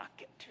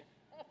pocket,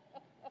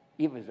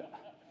 it was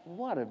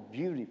what a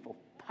beautiful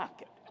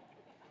pocket.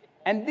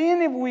 And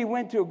then if we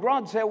went to a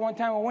garage sale, one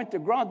time I went to a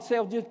garage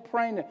sale just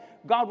praying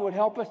that God would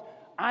help us,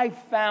 I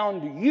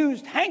found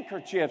used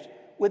handkerchiefs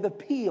with a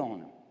P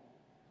on them.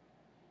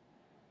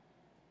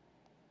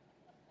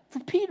 For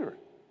Peter.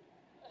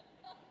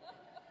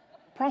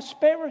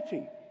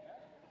 Prosperity.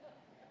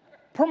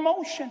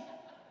 Promotion.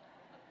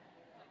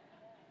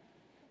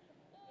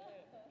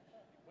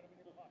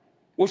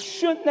 Well,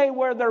 shouldn't they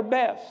wear their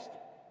best?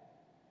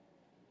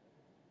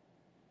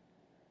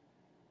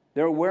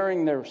 They're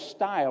wearing their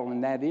style,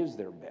 and that is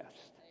their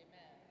best.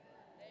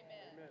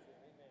 Amen.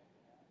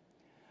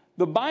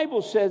 The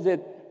Bible says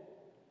that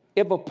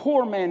if a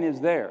poor man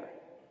is there,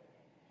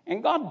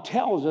 and God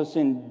tells us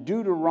in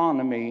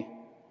Deuteronomy,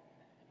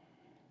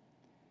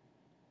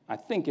 I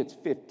think it's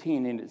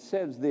 15, and it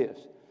says this: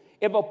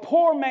 if a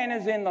poor man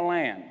is in the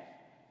land,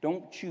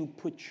 don't you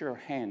put your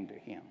hand to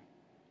him.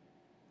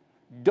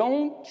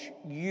 Don't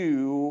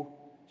you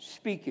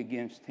speak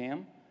against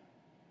him.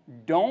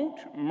 Don't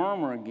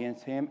murmur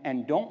against him,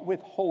 and don't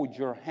withhold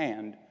your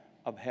hand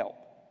of help.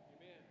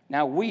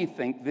 Now we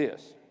think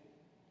this.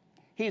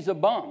 He's a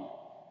bum.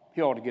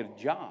 He ought to get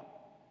a job.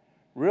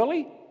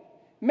 Really?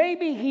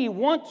 Maybe he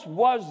once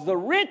was the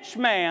rich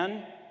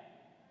man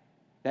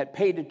that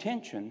paid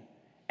attention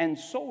and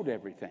sold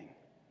everything.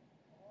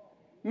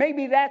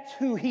 Maybe that's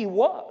who he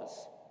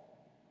was.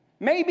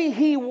 Maybe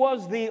he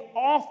was the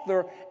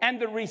author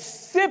and the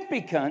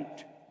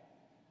recipient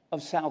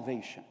of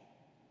salvation.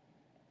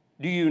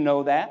 Do you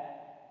know that?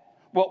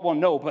 Well,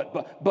 no,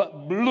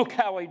 but look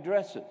how he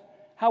dresses.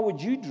 How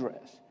would you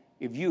dress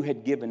if you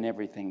had given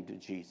everything to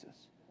Jesus?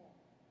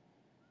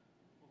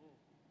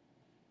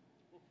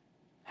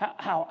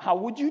 How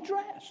would you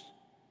dress?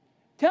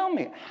 Tell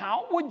me,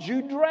 how would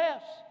you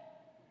dress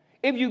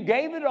if you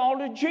gave it all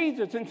to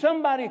Jesus and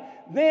somebody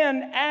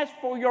then asked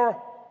for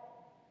your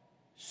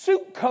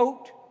suit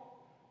coat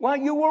while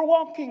you were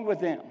walking with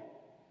them?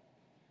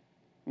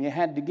 And you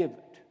had to give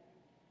it.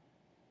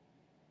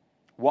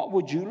 What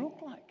would you look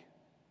like?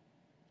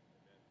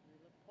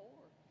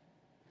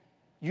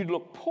 You'd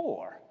look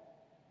poor.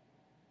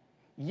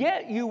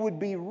 Yet you would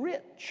be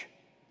rich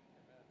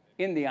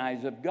in the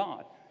eyes of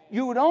God.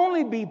 You would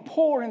only be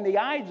poor in the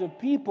eyes of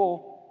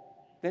people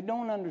that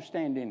don't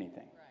understand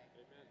anything.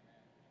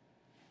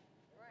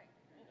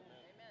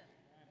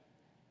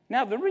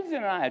 Now, the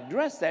reason I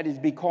address that is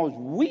because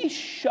we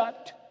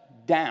shut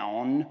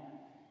down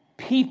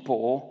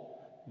people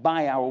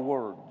by our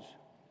words.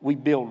 We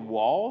build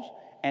walls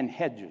and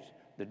hedges.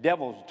 The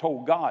devil's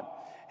told God,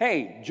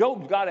 hey,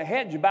 Job's got a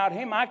hedge about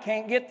him, I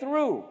can't get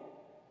through.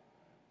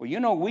 Well, you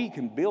know, we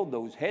can build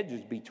those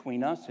hedges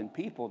between us and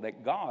people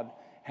that God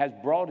has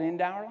brought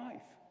into our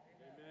life.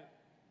 Amen.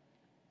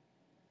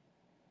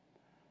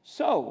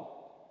 So,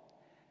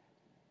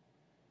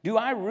 do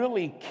I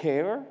really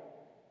care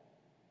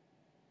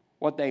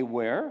what they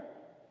wear?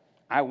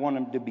 I want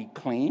them to be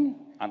clean.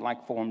 I'd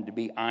like for them to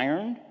be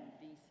ironed.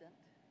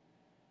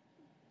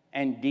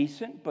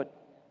 Decent. But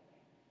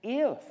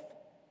if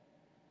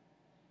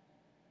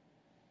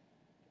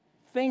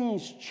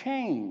things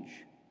change,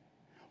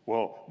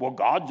 well,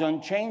 God's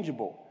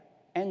unchangeable.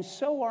 And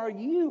so are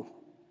you.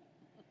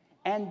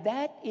 And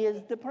that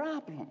is the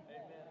problem.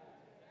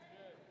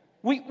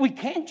 We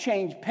can't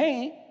change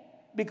paint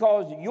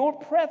because your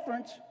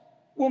preference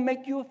will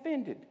make you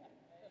offended.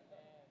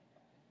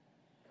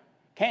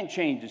 Can't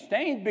change the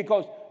stains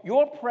because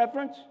your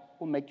preference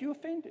will make you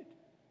offended.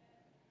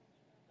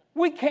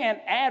 We can't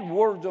add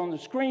words on the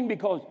screen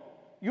because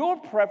your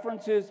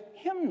preference is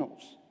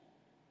hymnals.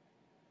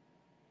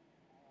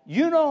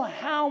 You know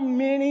how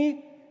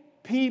many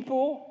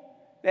people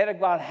that have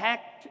got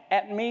hacked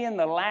at me in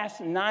the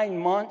last 9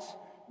 months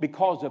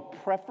because of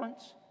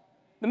preference?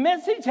 The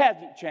message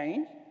hasn't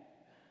changed.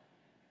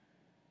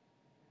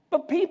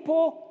 But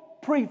people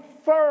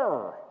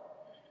prefer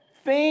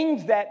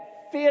things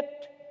that fit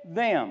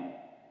them.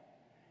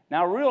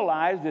 Now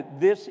realize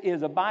that this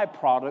is a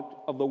byproduct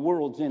of the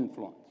world's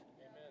influence.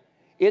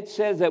 It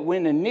says that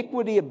when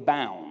iniquity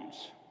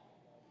abounds,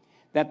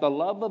 that the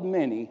love of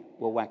many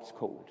will wax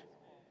cold.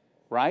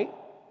 Right?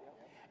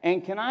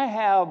 And can I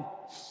have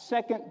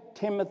 2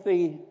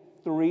 Timothy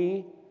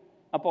 3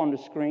 up on the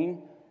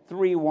screen?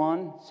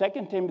 3:1.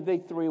 2 Timothy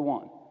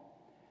 3:1.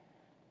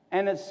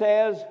 And it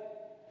says,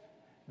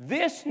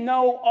 this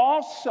know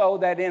also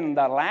that in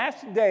the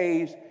last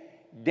days,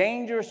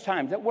 dangerous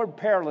times. That word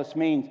perilous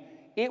means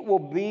it will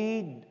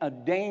be a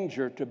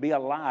danger to be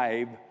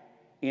alive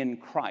in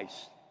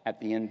Christ at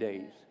the end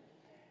days.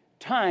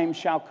 Time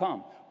shall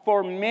come.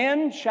 For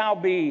men shall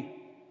be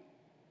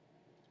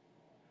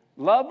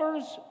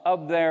lovers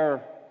of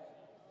their,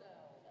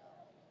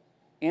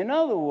 in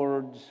other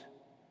words,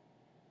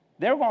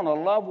 they're going to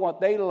love what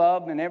they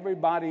love, and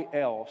everybody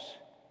else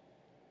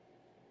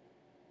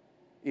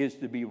is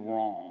to be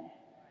wrong.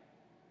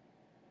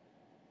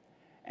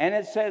 And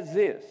it says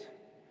this,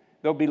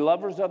 they'll be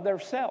lovers of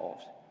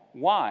themselves.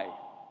 Why?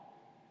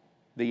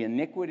 The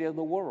iniquity of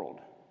the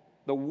world.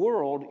 The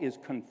world is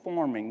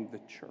conforming the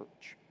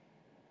church.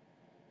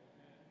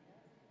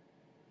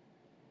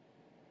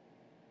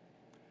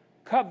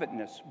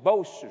 Covetousness,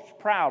 boasters,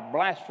 proud,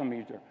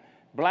 blasphemers,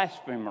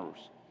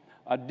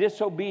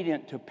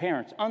 disobedient to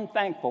parents,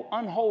 unthankful,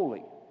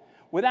 unholy,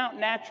 without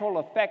natural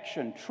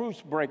affection,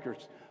 truce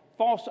breakers,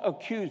 false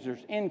accusers,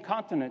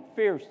 incontinent,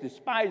 fierce,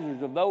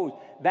 despisers of those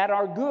that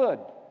are good,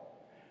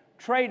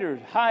 traitors,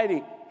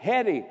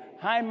 heady,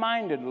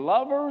 high-minded,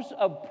 lovers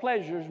of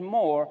pleasures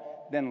more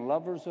than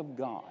lovers of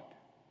God.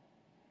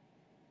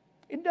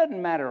 It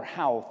doesn't matter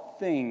how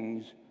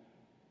things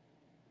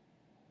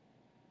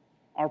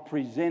are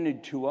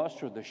presented to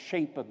us, or the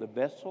shape of the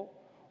vessel,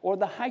 or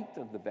the height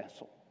of the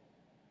vessel.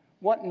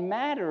 What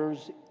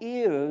matters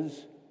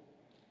is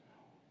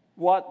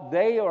what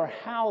they or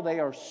how they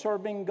are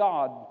serving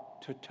God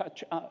to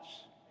touch us.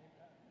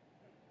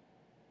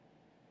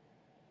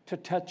 To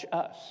touch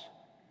us.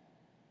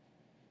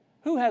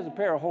 Who has a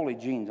pair of holy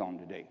jeans on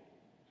today?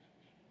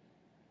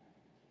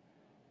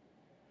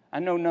 I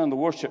know none of the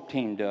worship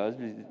team does,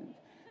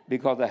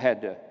 because I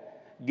had to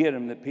get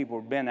them that people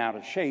have been out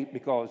of shape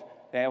because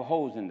they have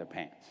holes in their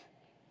pants.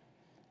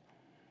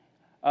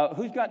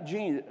 Who's got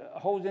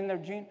holes in their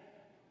jeans?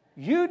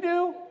 You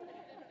do?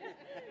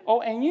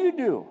 Oh, and you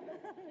do?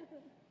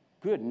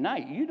 Good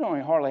night. You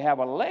don't hardly have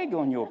a leg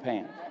on your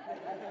pants.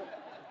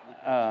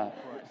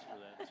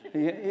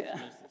 Yeah.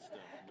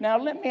 Now,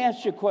 let me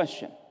ask you a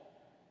question.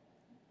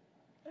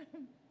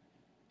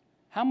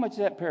 How much does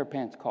that pair of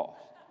pants cost?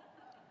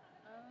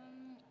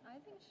 I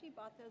think she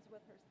bought those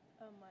with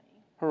her own money.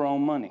 Her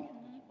own money.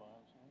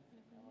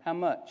 Mm-hmm. How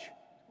much?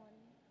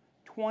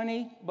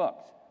 20. $20.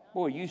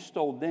 Boy, you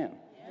stole them.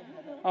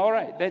 All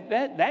right,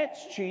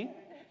 that's cheap.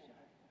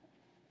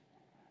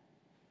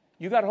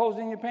 You got holes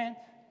in your pants?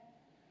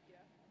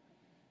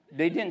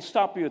 They didn't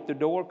stop you at the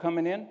door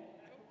coming in?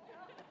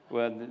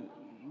 Well,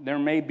 there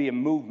may be a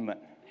movement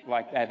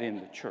like that in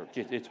the church.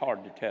 It's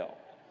hard to tell.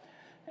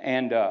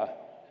 And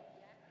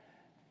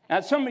now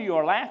some of you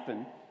are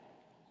laughing,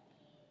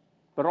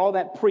 but all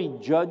that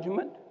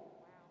prejudgment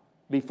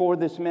before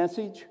this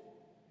message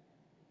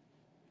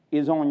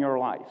is on your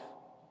life.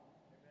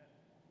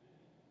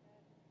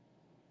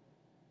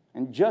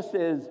 And just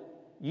as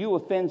you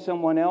offend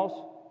someone else,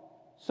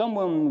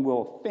 someone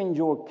will offend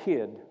your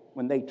kid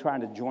when they try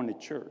to join a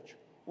church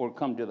or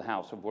come to the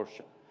house of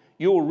worship.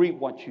 You'll reap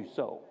what you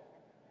sow.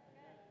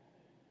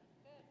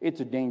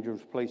 It's a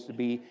dangerous place to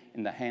be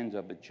in the hands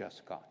of a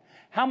just God.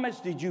 How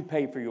much did you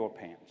pay for your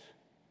pants?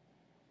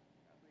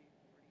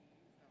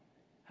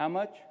 How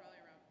much?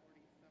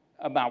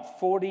 About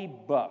 $40.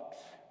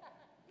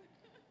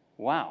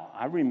 Wow,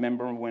 I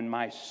remember when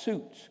my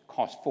suits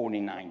cost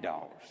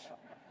 $49.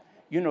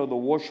 You know, the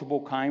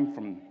washable kind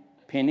from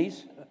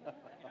Penny's?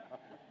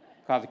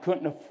 Because I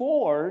couldn't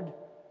afford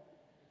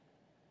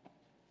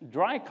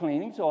dry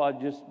cleaning, so I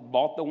just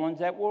bought the ones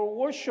that were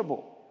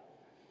washable.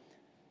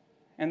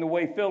 And the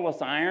way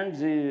Phyllis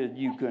irons it,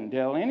 you couldn't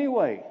tell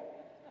anyway.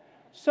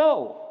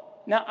 So,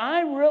 now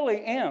I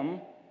really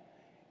am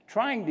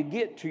trying to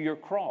get to your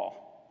craw.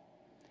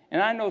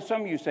 And I know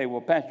some of you say, well,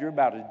 Pastor, you're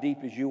about as deep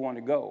as you want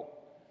to go.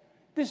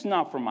 This is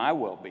not for my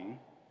well-being,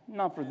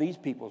 not for these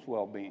people's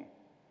well-being.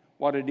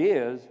 What it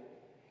is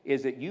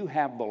that you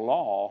have the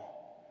law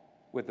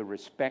with the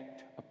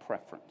respect of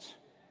preference.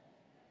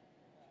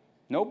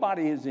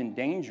 Nobody is in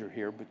danger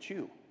here but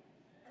you.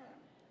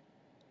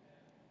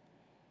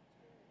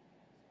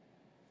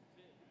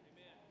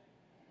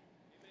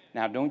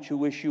 Now, don't you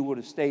wish you would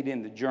have stayed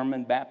in the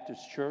German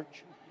Baptist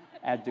church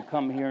and to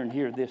come here and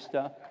hear this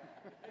stuff?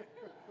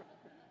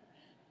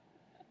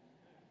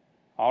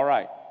 All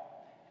right.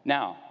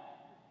 Now,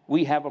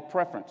 we have a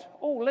preference.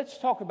 Oh, let's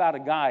talk about a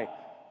guy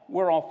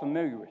we're all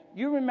familiar with.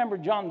 You remember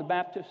John the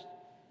Baptist?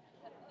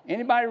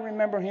 Anybody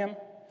remember him?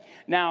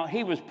 Now,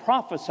 he was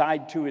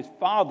prophesied to his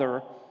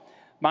father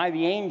by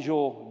the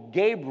angel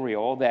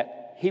Gabriel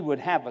that he would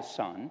have a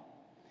son.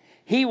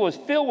 He was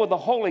filled with the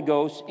Holy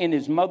Ghost in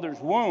his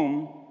mother's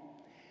womb,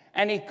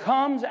 and he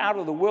comes out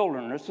of the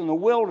wilderness, and the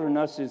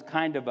wilderness is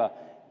kind of a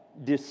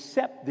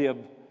deceptive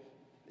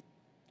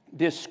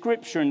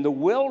description. The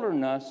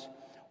wilderness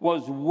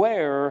was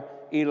where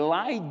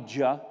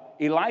Elisha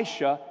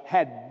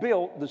had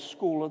built the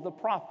school of the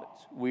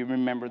prophets. We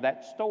remember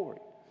that story.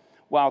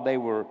 While they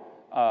were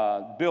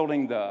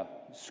building the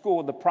school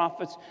of the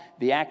prophets,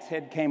 the axe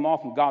head came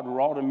off and God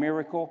wrought a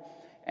miracle,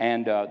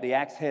 and the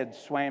axe head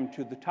swam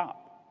to the top.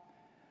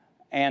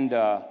 And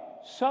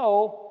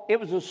so it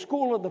was a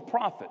school of the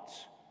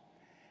prophets,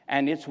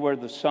 and it's where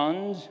the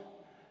sons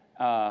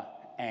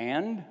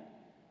and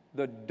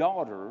the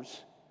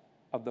daughters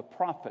of the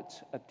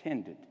prophets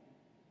attended.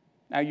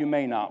 Now, you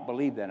may not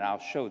believe that. I'll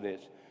show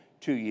this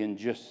to you in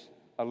just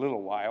a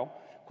little while,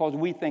 because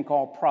we think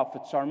all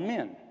prophets are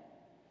men.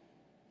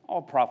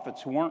 All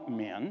prophets weren't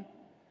men,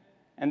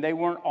 and they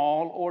weren't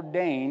all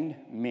ordained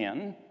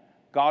men.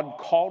 God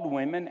called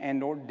women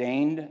and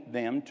ordained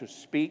them to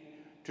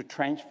speak to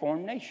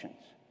transform nations.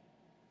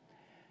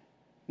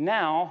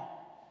 Now,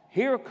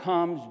 here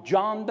comes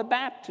John the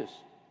Baptist,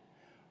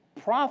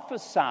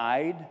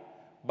 prophesied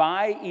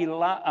by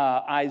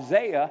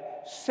Isaiah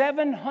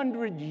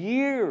 700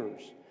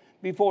 years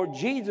before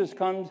Jesus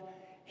comes.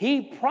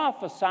 He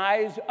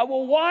prophesies of a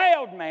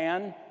wild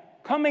man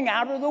coming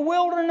out of the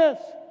wilderness.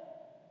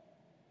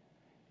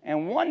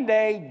 And one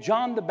day,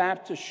 John the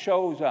Baptist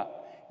shows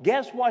up.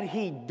 Guess what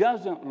he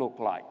doesn't look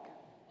like?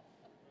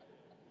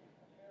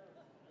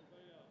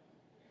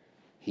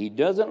 He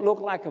doesn't look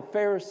like a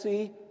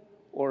Pharisee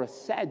or a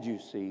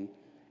Sadducee,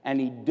 and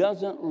he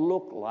doesn't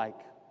look like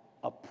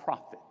a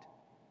prophet.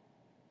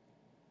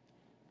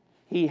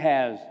 He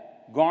has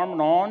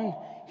garment on.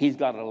 He's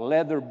got a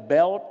leather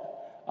belt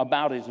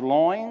about his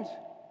loins.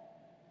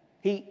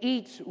 He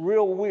eats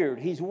real weird.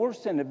 He's worse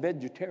than a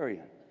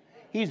vegetarian.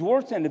 He's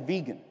worse than a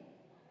vegan.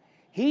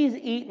 He's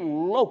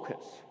eating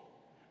locusts,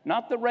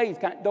 not the raised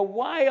kind, the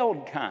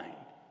wild kind.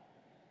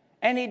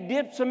 And he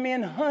dips them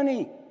in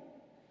honey.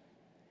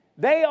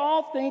 They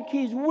all think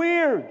he's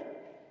weird.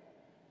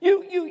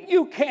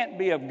 You can't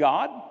be of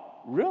God,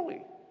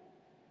 really.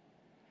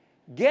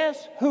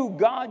 Guess who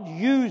God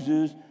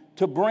uses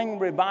to bring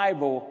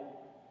revival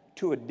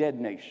to a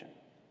dead nation?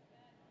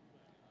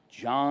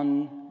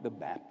 John the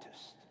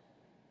Baptist.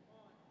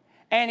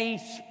 And he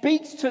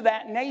speaks to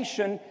that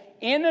nation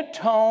in a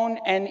tone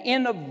and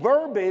in a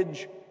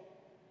verbiage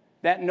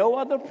that no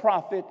other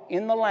prophet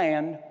in the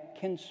land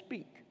can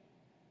speak.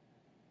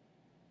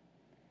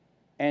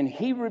 And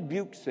he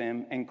rebukes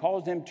them and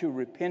calls them to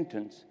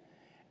repentance.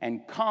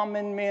 And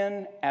common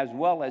men, as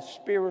well as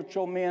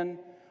spiritual men,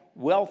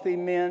 wealthy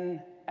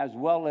men, as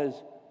well as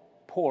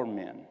poor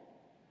men,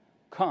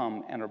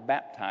 come and are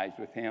baptized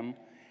with him.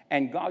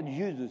 And God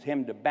uses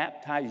him to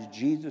baptize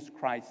Jesus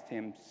Christ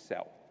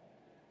himself.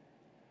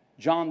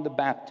 John the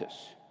Baptist.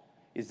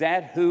 Is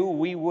that who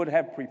we would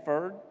have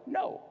preferred?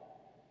 No.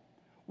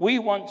 We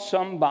want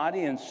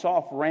somebody in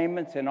soft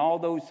raiments and all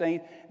those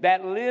things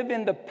that live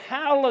in the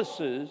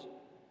palaces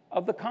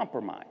of the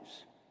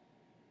compromise.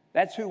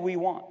 That's who we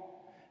want,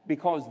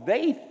 because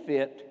they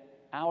fit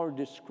our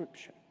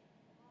description.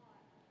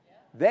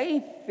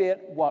 They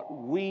fit what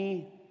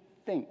we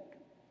think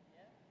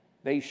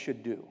they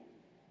should do.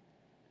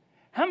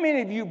 How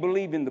many of you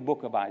believe in the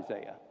book of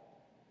Isaiah?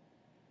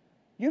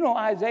 You know,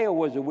 Isaiah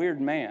was a weird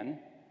man.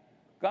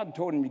 God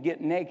told him to get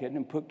naked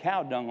and put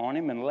cow dung on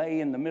him and lay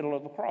in the middle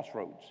of the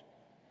crossroads.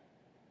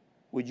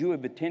 Would you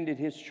have attended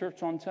his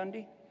church on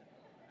Sunday?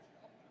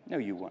 No,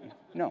 you wouldn't.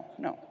 No.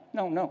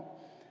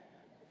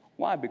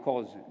 Why?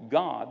 Because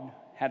God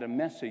had a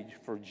message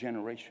for a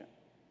generation.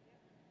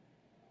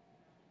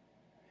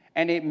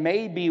 And it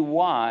may be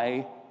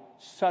why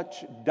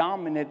such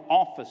dominant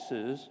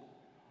offices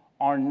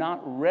are not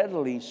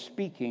readily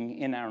speaking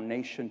in our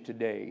nation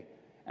today,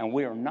 and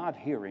we are not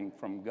hearing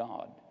from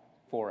God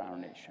for our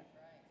nation.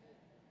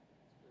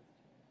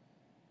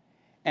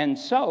 And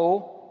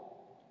so,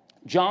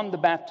 John the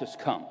Baptist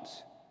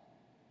comes.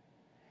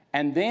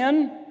 And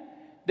then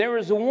there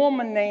is a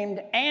woman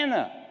named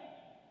Anna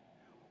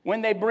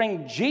when they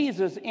bring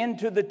Jesus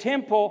into the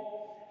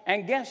temple,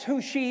 and guess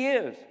who she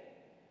is?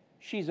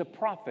 She's a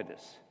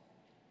prophetess.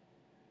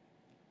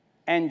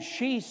 And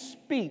she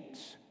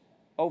speaks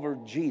over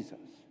Jesus.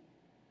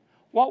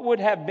 What would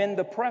have been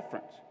the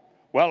preference?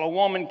 Well, a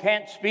woman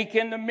can't speak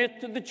in the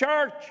midst of the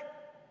church.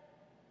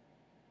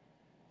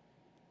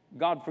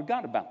 God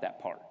forgot about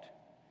that part.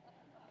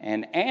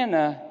 And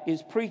Anna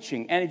is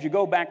preaching. And if you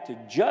go back to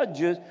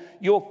Judges,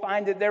 you'll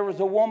find that there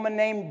was a woman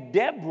named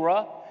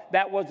Deborah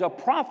that was a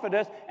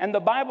prophetess. And the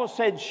Bible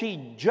said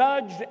she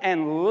judged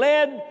and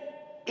led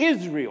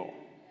Israel.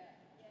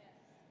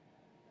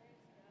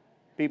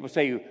 People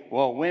say,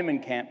 well, women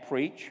can't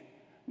preach.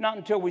 Not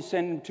until we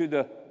send them to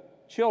the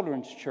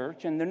children's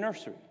church and the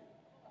nursery.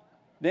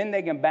 Then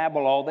they can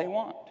babble all they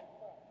want.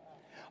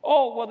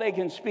 Oh, well, they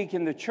can speak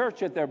in the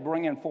church if they're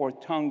bringing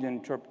forth tongues and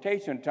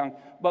interpretation of tongues.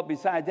 But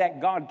besides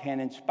that, God can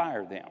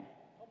inspire them.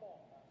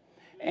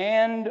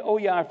 And, oh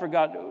yeah, I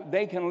forgot,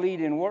 they can lead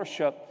in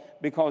worship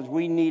because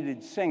we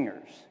needed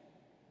singers.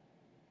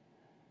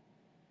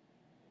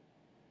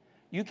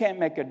 You can't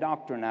make a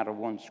doctrine out of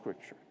one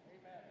scripture.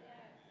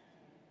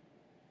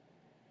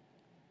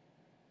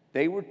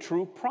 They were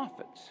true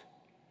prophets,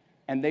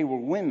 and they were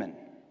women.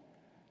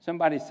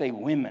 Somebody say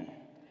women.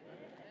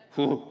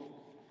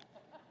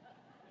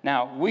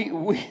 Now,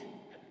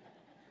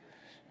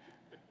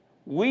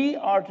 we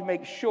are to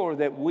make sure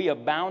that we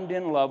abound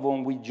in love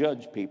when we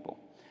judge people.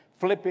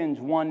 Philippians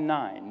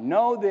 1:9.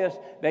 Know this,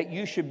 that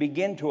you should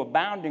begin to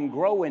abound and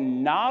grow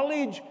in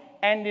knowledge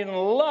and in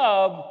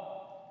love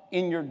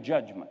in your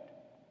judgment.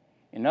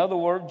 In other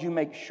words, you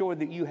make sure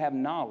that you have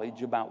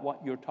knowledge about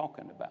what you're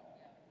talking about.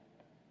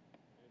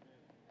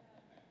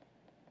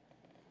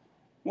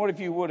 What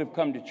if you would have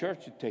come to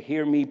church to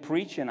hear me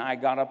preach and I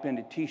got up in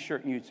a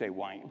t-shirt and you'd say,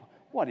 why,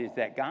 what is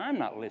that guy? I'm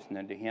not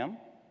listening to him.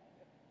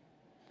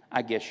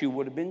 I guess you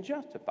would have been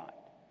justified.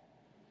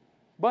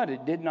 But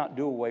it did not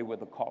do away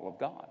with the call of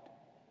God.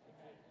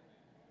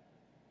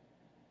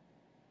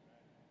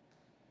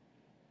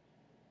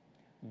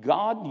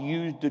 God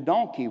used a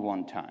donkey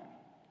one time,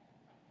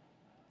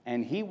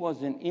 and he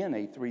wasn't in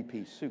a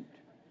three-piece suit.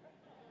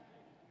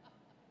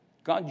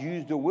 God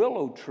used a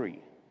willow tree,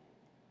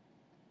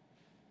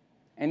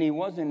 and he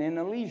wasn't in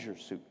a leisure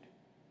suit.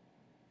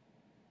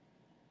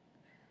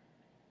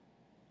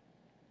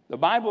 The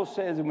Bible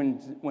says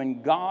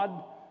when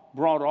God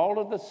brought all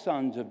of the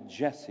sons of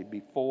Jesse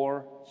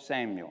before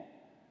Samuel,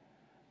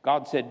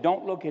 God said,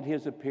 don't look at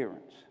his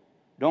appearance.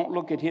 Don't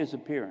look at his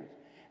appearance.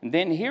 And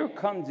then here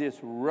comes this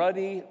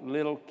ruddy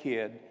little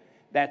kid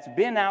that's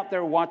been out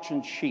there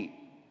watching sheep.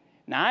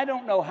 Now, I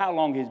don't know how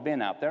long he's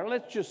been out there.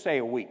 Let's just say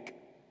a week.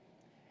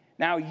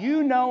 Now,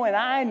 you know and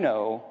I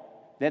know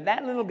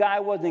that little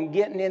guy wasn't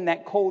getting in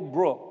that cold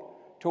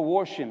brook to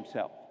wash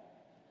himself.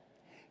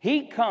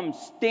 He comes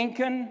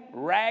stinking,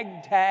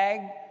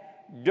 ragtag,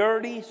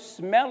 dirty,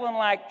 smelling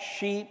like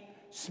sheep,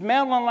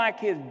 smelling like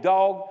his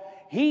dog.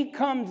 He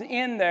comes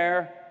in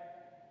there,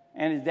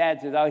 and his dad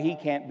says, oh, he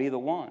can't be the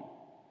one.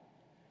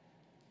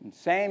 And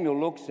Samuel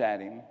looks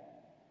at him,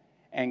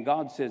 and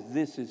God says,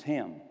 this is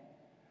him.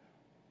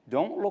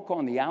 Don't look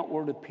on the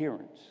outward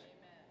appearance,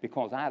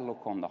 because I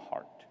look on the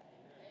heart.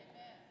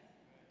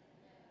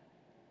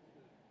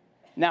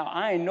 Now,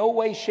 I in no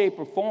way, shape,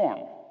 or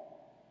form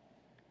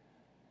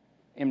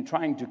am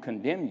trying to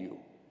condemn you.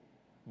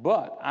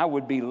 But I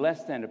would be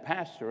less than a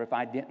pastor if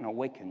I didn't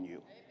awaken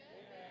you.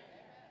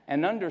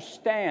 And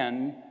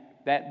understand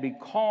that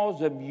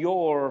because of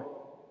your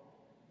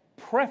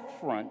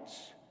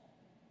preference,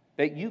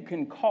 that you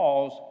can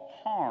cause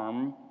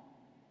harm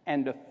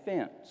and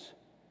offense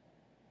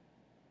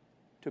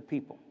to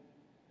people.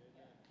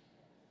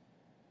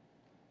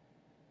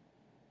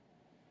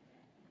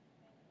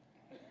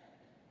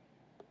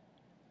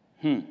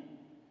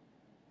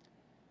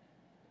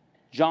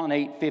 John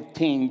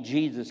 8:15,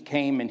 Jesus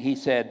came and he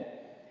said,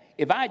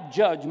 if I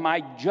judge,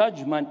 my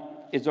judgment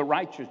is a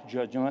righteous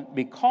judgment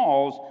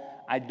because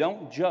I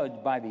don't judge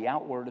by the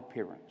outward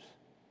appearance.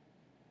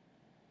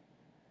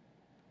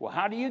 Well,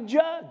 how do you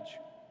judge?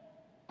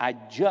 I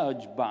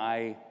judge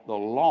by the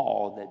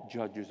law that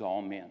judges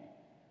all men.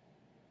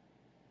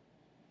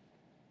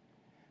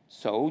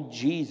 So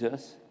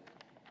Jesus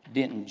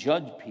didn't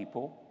judge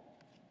people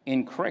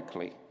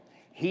incorrectly.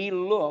 He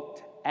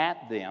looked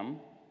at them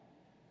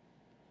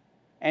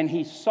and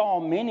he saw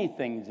many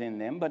things in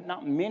them, but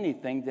not many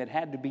things that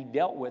had to be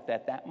dealt with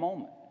at that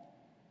moment.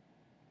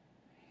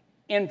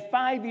 In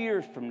 5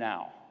 years from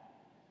now,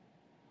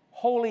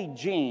 holy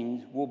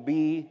jeans will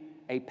be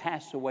a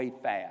pass-away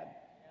fad.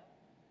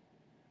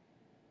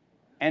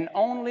 And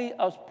only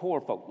us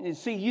poor folk. You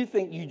see, you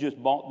think you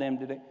just bought them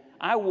today.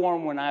 I wore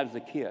them when I was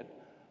a kid.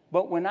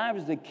 But when I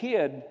was a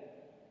kid,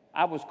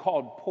 I was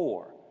called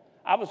poor.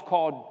 I was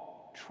called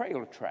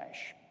trailer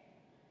trash.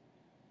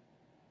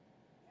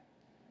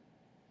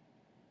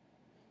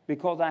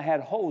 Because I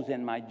had holes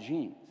in my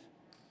jeans.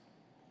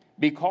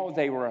 Because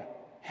they were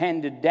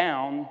handed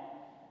down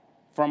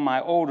from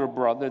my older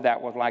brother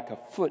that was like a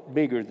foot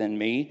bigger than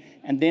me.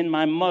 And then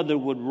my mother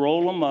would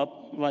roll them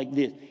up like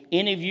this.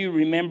 Any of you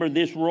remember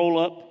this roll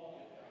up?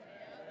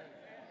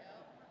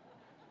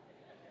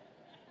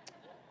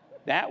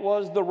 That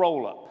was the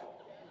roll up.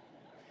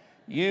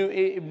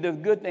 The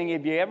good thing,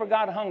 if you ever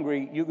got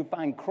hungry, you could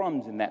find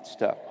crumbs in that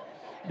stuff.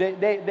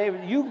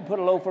 You could put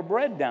a loaf of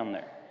bread down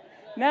there.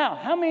 Now,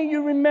 how many of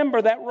you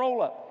remember that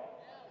roll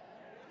up?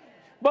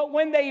 But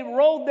when they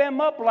rolled them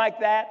up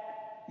like that,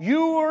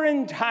 you were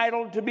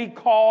entitled to be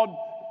called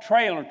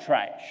trailer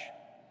trash.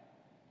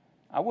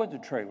 I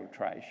wasn't trailer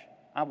trash.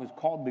 I was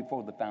called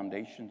before the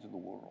foundations of the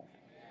world.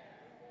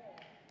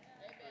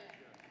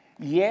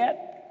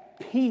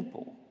 Yet,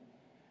 people,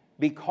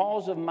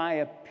 because of my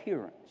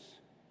appearance,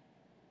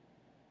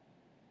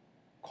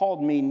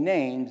 called me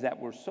names that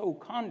were so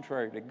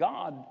contrary to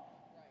God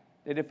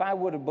that if I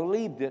would have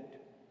believed it,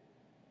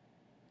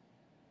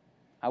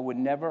 I would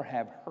never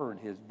have heard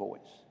his voice.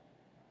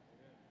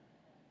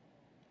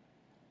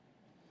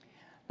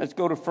 Let's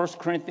go to 1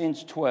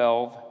 Corinthians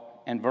 12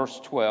 and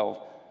verse 12.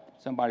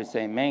 Somebody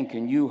saying, man,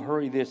 can you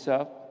hurry this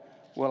up?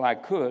 Well, I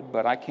could,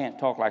 but I can't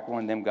talk like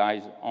one of them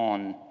guys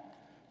on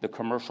the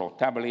commercial.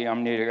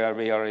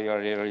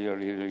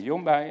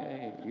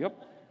 Yep.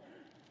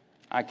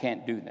 I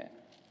can't do that.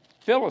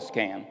 Phyllis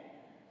can,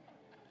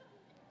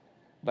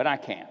 but I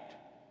can't.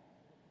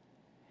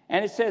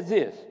 And it says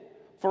this,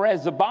 for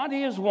as the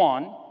body is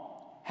one,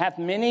 hath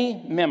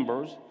many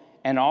members,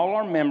 and all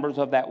are members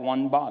of that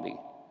one body.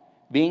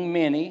 Being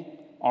many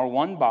are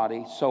one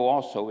body, so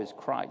also is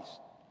Christ.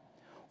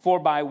 For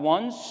by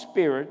one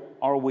Spirit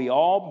are we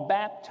all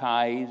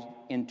baptized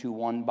into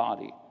one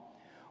body.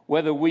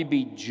 Whether we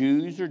be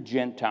Jews or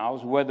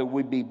Gentiles, whether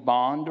we be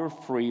bond or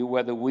free,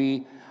 whether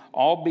we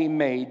all be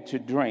made to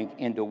drink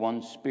into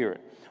one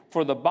Spirit.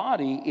 For the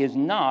body is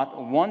not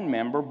one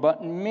member,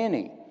 but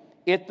many.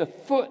 If the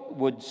foot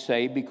would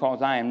say,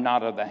 because I am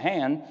not of the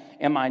hand,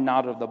 am I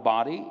not of the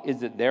body?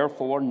 Is it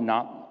therefore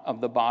not of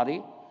the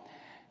body?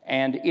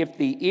 And if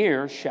the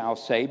ear shall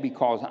say,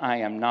 because I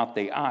am not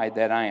the eye,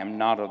 that I am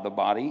not of the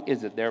body,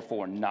 is it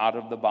therefore not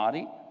of the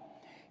body?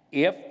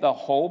 If the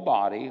whole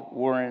body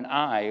were an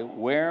eye,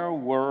 where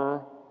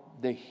were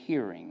the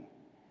hearing?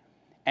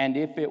 And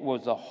if it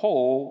was a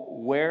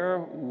whole, where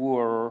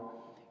were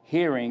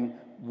hearing?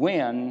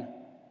 Where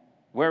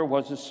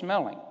was the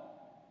smelling?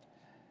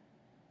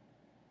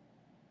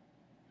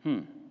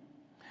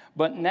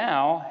 But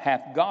now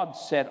hath God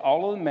set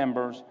all of the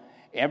members,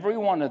 every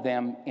one of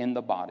them, in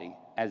the body,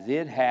 as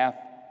it hath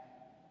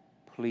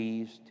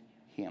pleased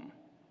him.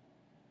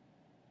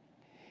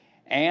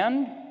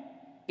 And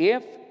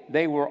if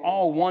they were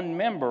all one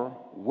member,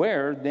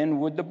 where then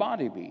would the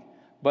body be?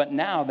 But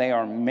now they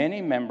are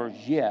many members,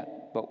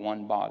 yet but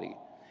one body.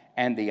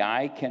 And the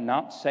eye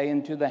cannot say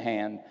unto the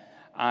hand,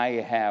 I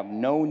have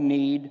no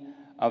need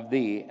of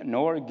thee,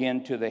 nor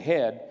again to the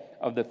head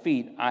of the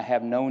feet, I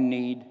have no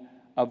need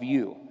of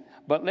you.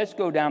 But let's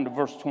go down to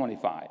verse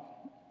 25.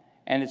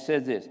 And it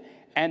says this,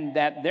 and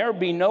that there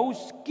be no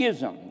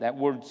schism. That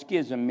word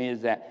schism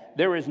is that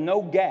there is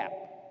no gap.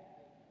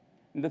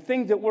 And the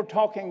things that we're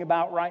talking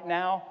about right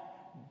now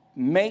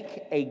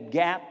make a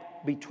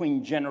gap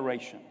between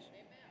generations.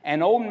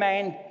 And old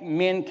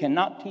men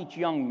cannot teach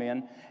young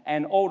men,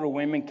 and older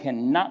women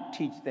cannot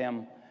teach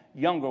them,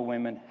 younger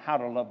women, how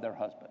to love their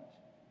husbands.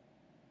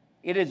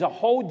 It is a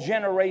whole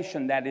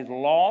generation that is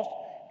lost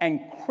and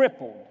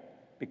crippled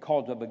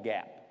because of a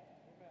gap.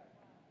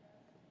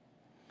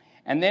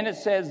 And then it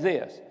says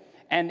this,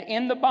 and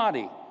in the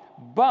body,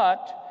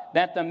 but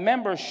that the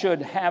members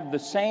should have the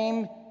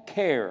same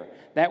care.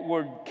 That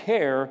word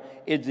care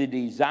is a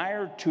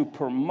desire to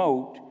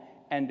promote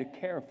and to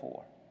care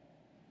for.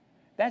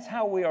 That's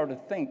how we are to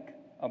think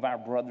of our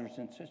brothers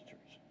and sisters.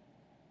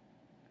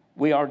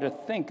 We are to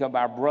think of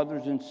our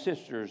brothers and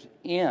sisters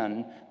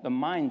in the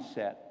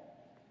mindset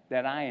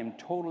that I am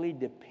totally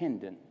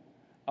dependent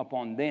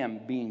upon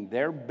them being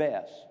their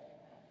best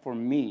for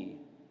me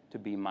to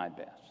be my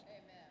best.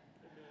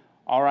 Amen.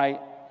 All right,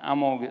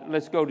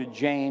 let's go to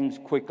James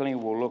quickly.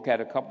 We'll look at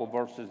a couple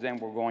verses, then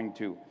we're going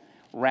to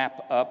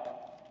wrap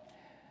up.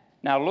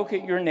 Now look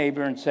at your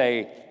neighbor and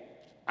say,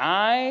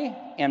 I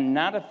am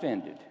not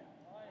offended.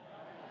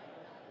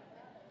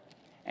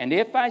 And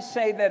if I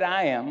say that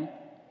I am,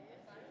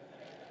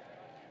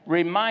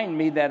 remind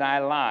me that I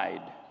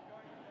lied.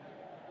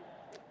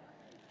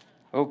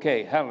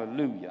 Okay,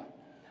 hallelujah.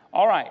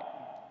 All right.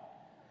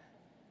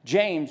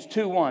 James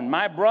 2:1.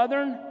 My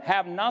brethren,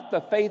 have not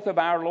the faith of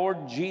our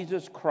Lord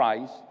Jesus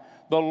Christ,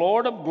 the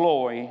Lord of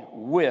glory,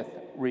 with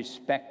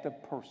respect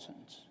of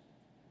persons.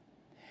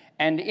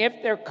 And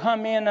if there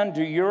come in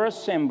unto your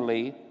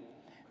assembly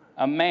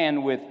a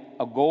man with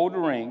a gold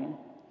ring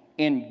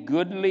in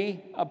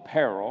goodly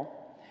apparel,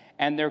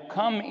 and there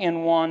come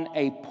in one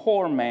a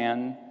poor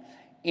man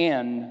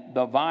in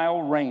the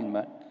vile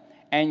raiment,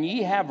 and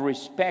ye have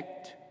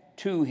respect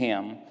to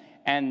him,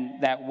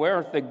 and that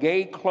weareth the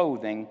gay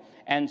clothing,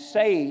 and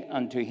say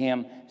unto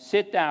him,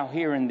 sit thou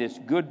here in this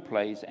good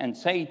place, and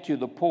say to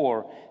the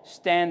poor,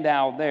 stand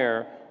thou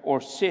there, or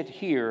sit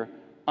here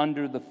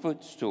under the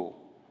footstool.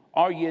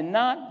 Are ye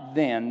not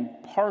then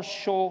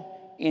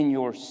partial in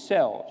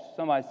yourselves?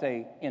 Somebody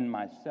say, in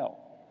myself.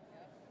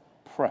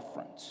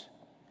 Preference.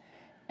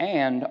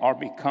 And are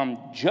become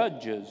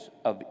judges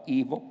of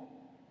evil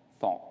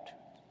thought.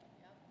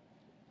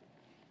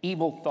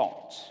 Evil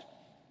thoughts.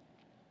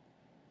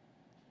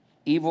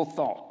 Evil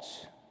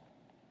thoughts.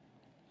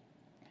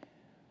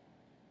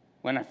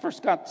 When I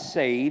first got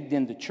saved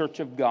in the Church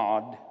of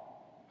God,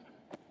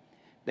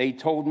 they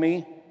told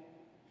me,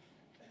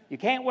 you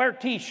can't wear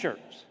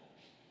T-shirts.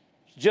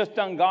 It's just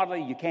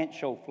ungodly. You can't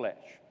show flesh.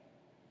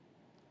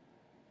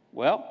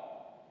 Well,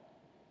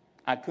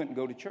 I couldn't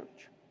go to church.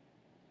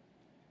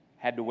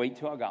 Had to wait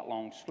till I got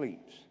long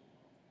sleeves.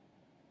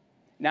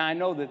 Now, I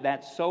know that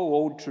that's so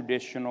old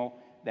traditional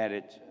that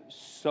it's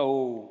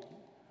so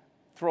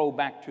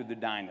throwback to the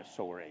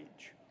dinosaur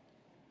age.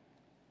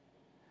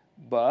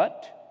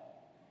 But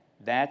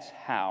that's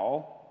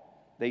how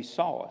they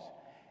saw us.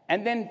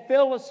 And then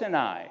Phyllis and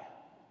I,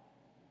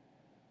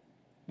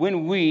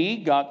 when we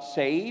got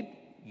saved,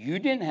 you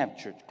didn't have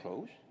church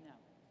clothes, no.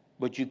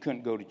 But you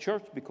couldn't go to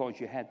church because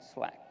you had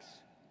slacks.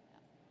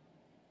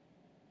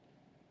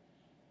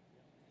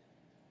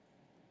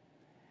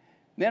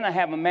 Then I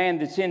have a man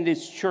that's in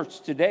this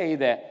church today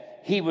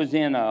that he was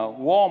in a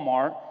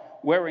Walmart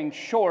wearing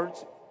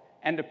shorts,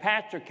 and the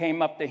pastor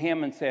came up to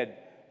him and said,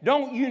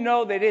 don't you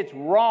know that it's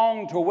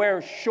wrong to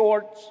wear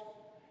shorts?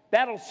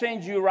 That'll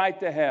send you right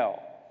to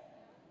hell.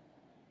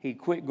 He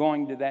quit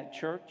going to that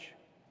church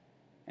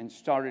and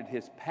started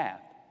his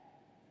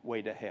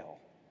pathway to hell.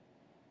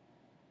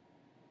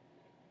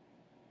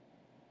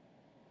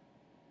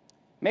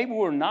 Maybe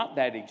we're not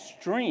that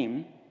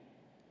extreme,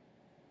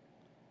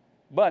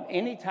 but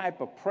any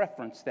type of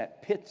preference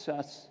that pits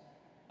us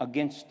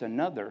against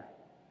another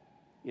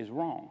is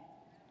wrong.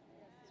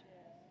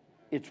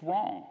 It's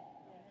wrong.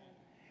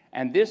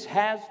 And this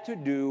has to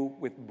do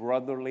with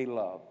brotherly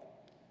love.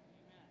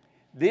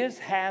 This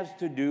has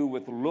to do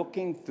with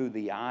looking through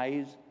the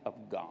eyes of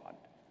God.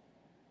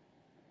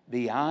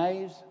 The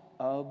eyes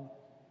of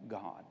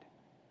God.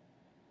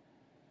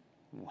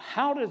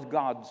 How does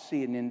God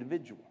see an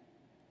individual?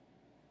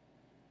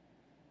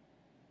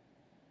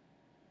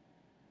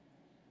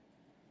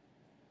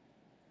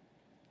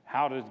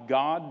 How does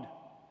God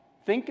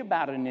think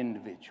about an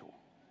individual?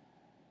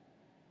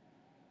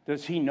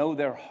 Does he know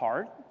their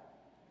heart?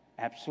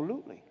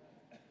 Absolutely.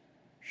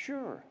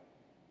 Sure.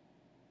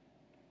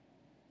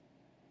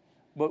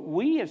 But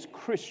we as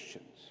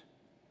Christians,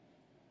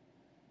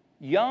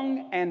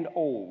 young and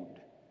old,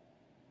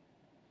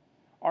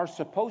 are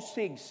supposed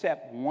to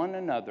accept one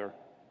another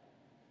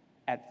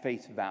at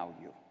face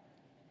value.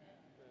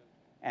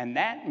 And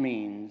that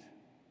means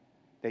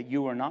that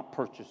you are not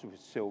purchased with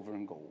silver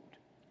and gold.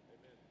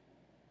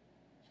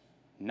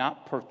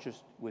 Not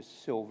purchased with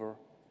silver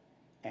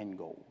and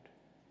gold.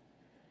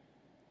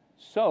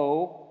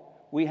 So,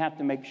 we have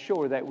to make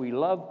sure that we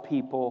love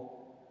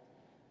people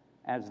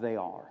as they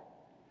are.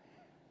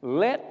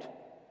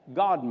 Let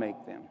God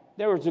make them.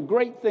 There was a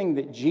great thing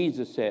that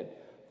Jesus said,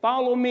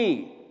 follow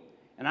me,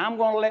 and I'm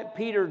going to let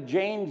Peter,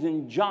 James,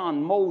 and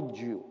John mold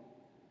you.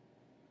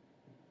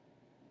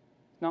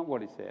 Not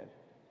what he said.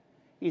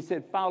 He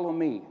said, follow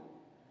me,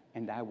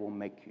 and I will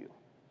make you.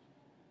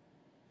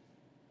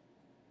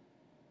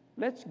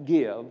 Let's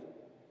give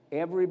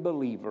every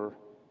believer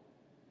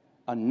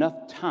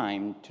enough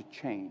time to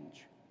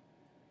change.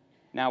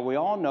 Now, we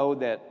all know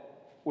that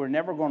we're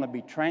never going to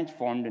be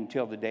transformed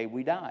until the day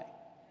we die.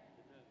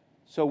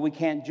 So we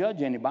can't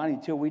judge anybody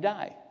until we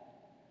die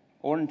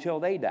or until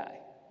they die.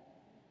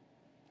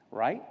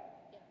 Right?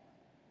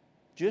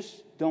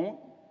 Just don't.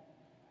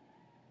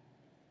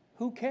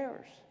 Who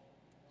cares?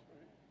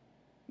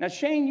 Now,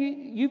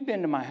 Shane, you've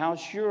been to my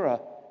house. You're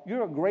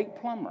a great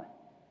plumber.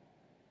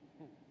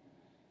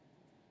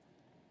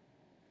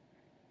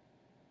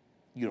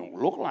 You don't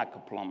look like a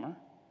plumber.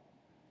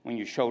 When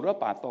you showed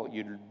up, I thought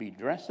you'd be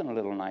dressing a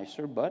little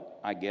nicer,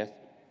 but I guess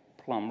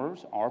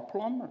plumbers are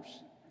plumbers.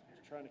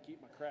 Just trying to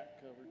keep my crack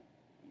covered.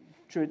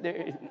 True.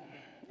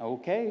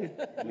 Okay,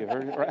 you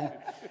heard it right.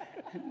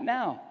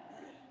 Now,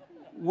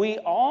 we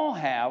all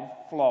have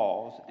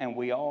flaws and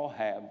we all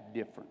have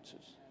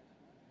differences.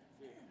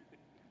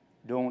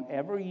 Don't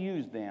ever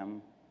use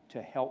them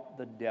to help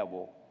the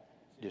devil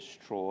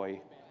destroy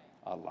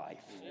a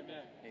life.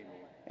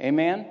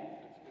 Amen?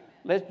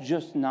 Let's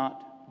just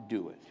not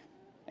do it.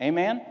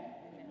 Amen?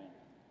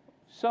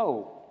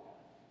 So,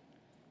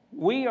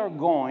 we are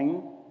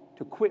going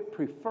to quit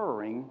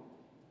preferring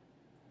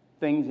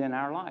things in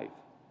our life.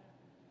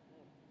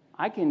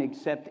 I can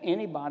accept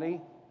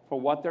anybody for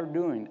what they're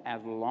doing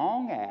as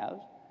long as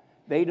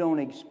they don't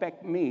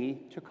expect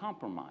me to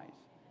compromise.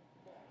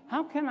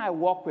 How can I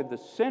walk with the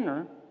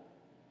sinner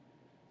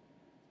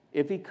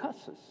if he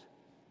cusses?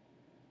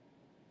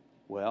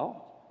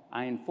 Well,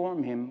 I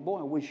inform him, boy,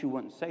 I wish you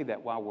wouldn't say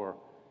that while we're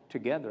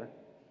together.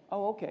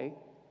 Oh, okay.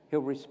 He'll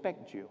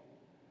respect you.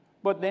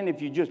 But then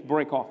if you just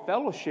break off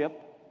fellowship,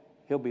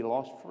 he'll be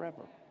lost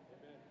forever.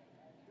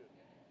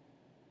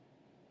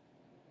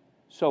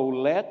 So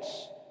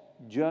let's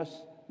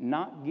just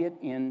not get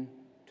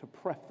into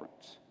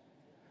preference.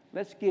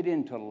 Let's get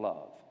into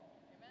love.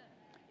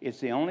 It's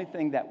the only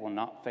thing that will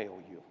not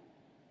fail you.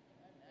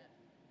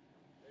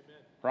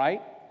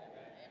 Right?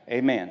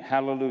 Amen.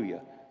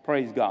 Hallelujah.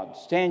 Praise God.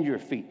 Stand your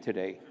feet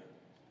today.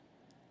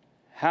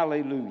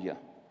 Hallelujah.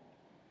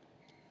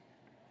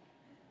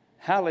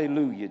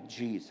 Hallelujah,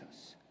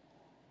 Jesus.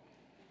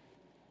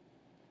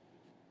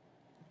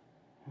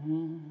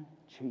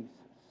 Jesus.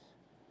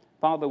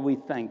 Father, we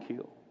thank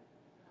you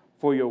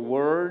for your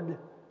word.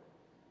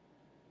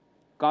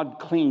 God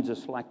cleans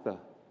us like the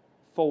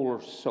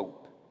Fuller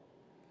soap.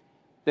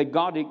 That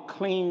God, it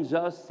cleans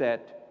us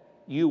that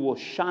you will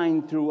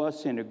shine through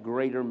us in a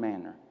greater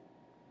manner.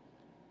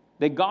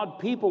 That God,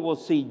 people will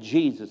see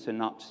Jesus and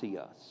not see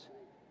us.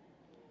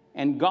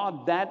 And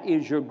God, that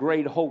is your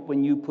great hope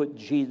when you put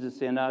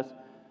Jesus in us,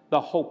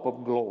 the hope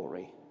of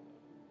glory.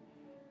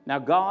 Now,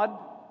 God,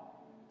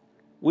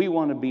 we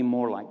want to be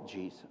more like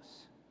Jesus.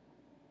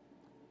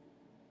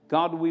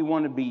 God, we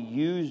want to be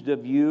used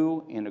of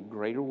you in a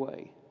greater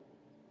way.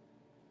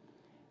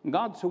 And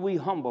God, so we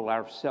humble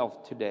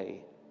ourselves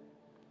today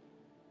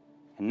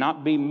and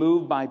not be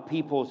moved by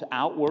people's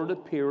outward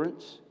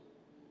appearance.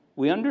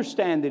 We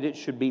understand that it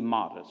should be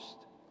modest.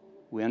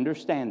 We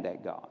understand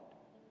that, God.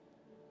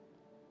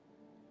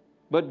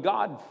 But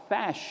God,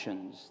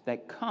 fashions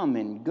that come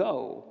and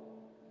go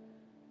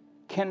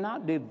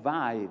cannot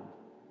divide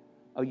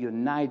a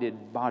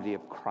united body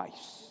of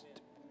Christ.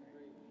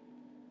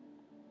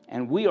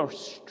 And we are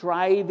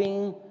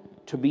striving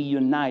to be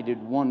united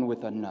one with another.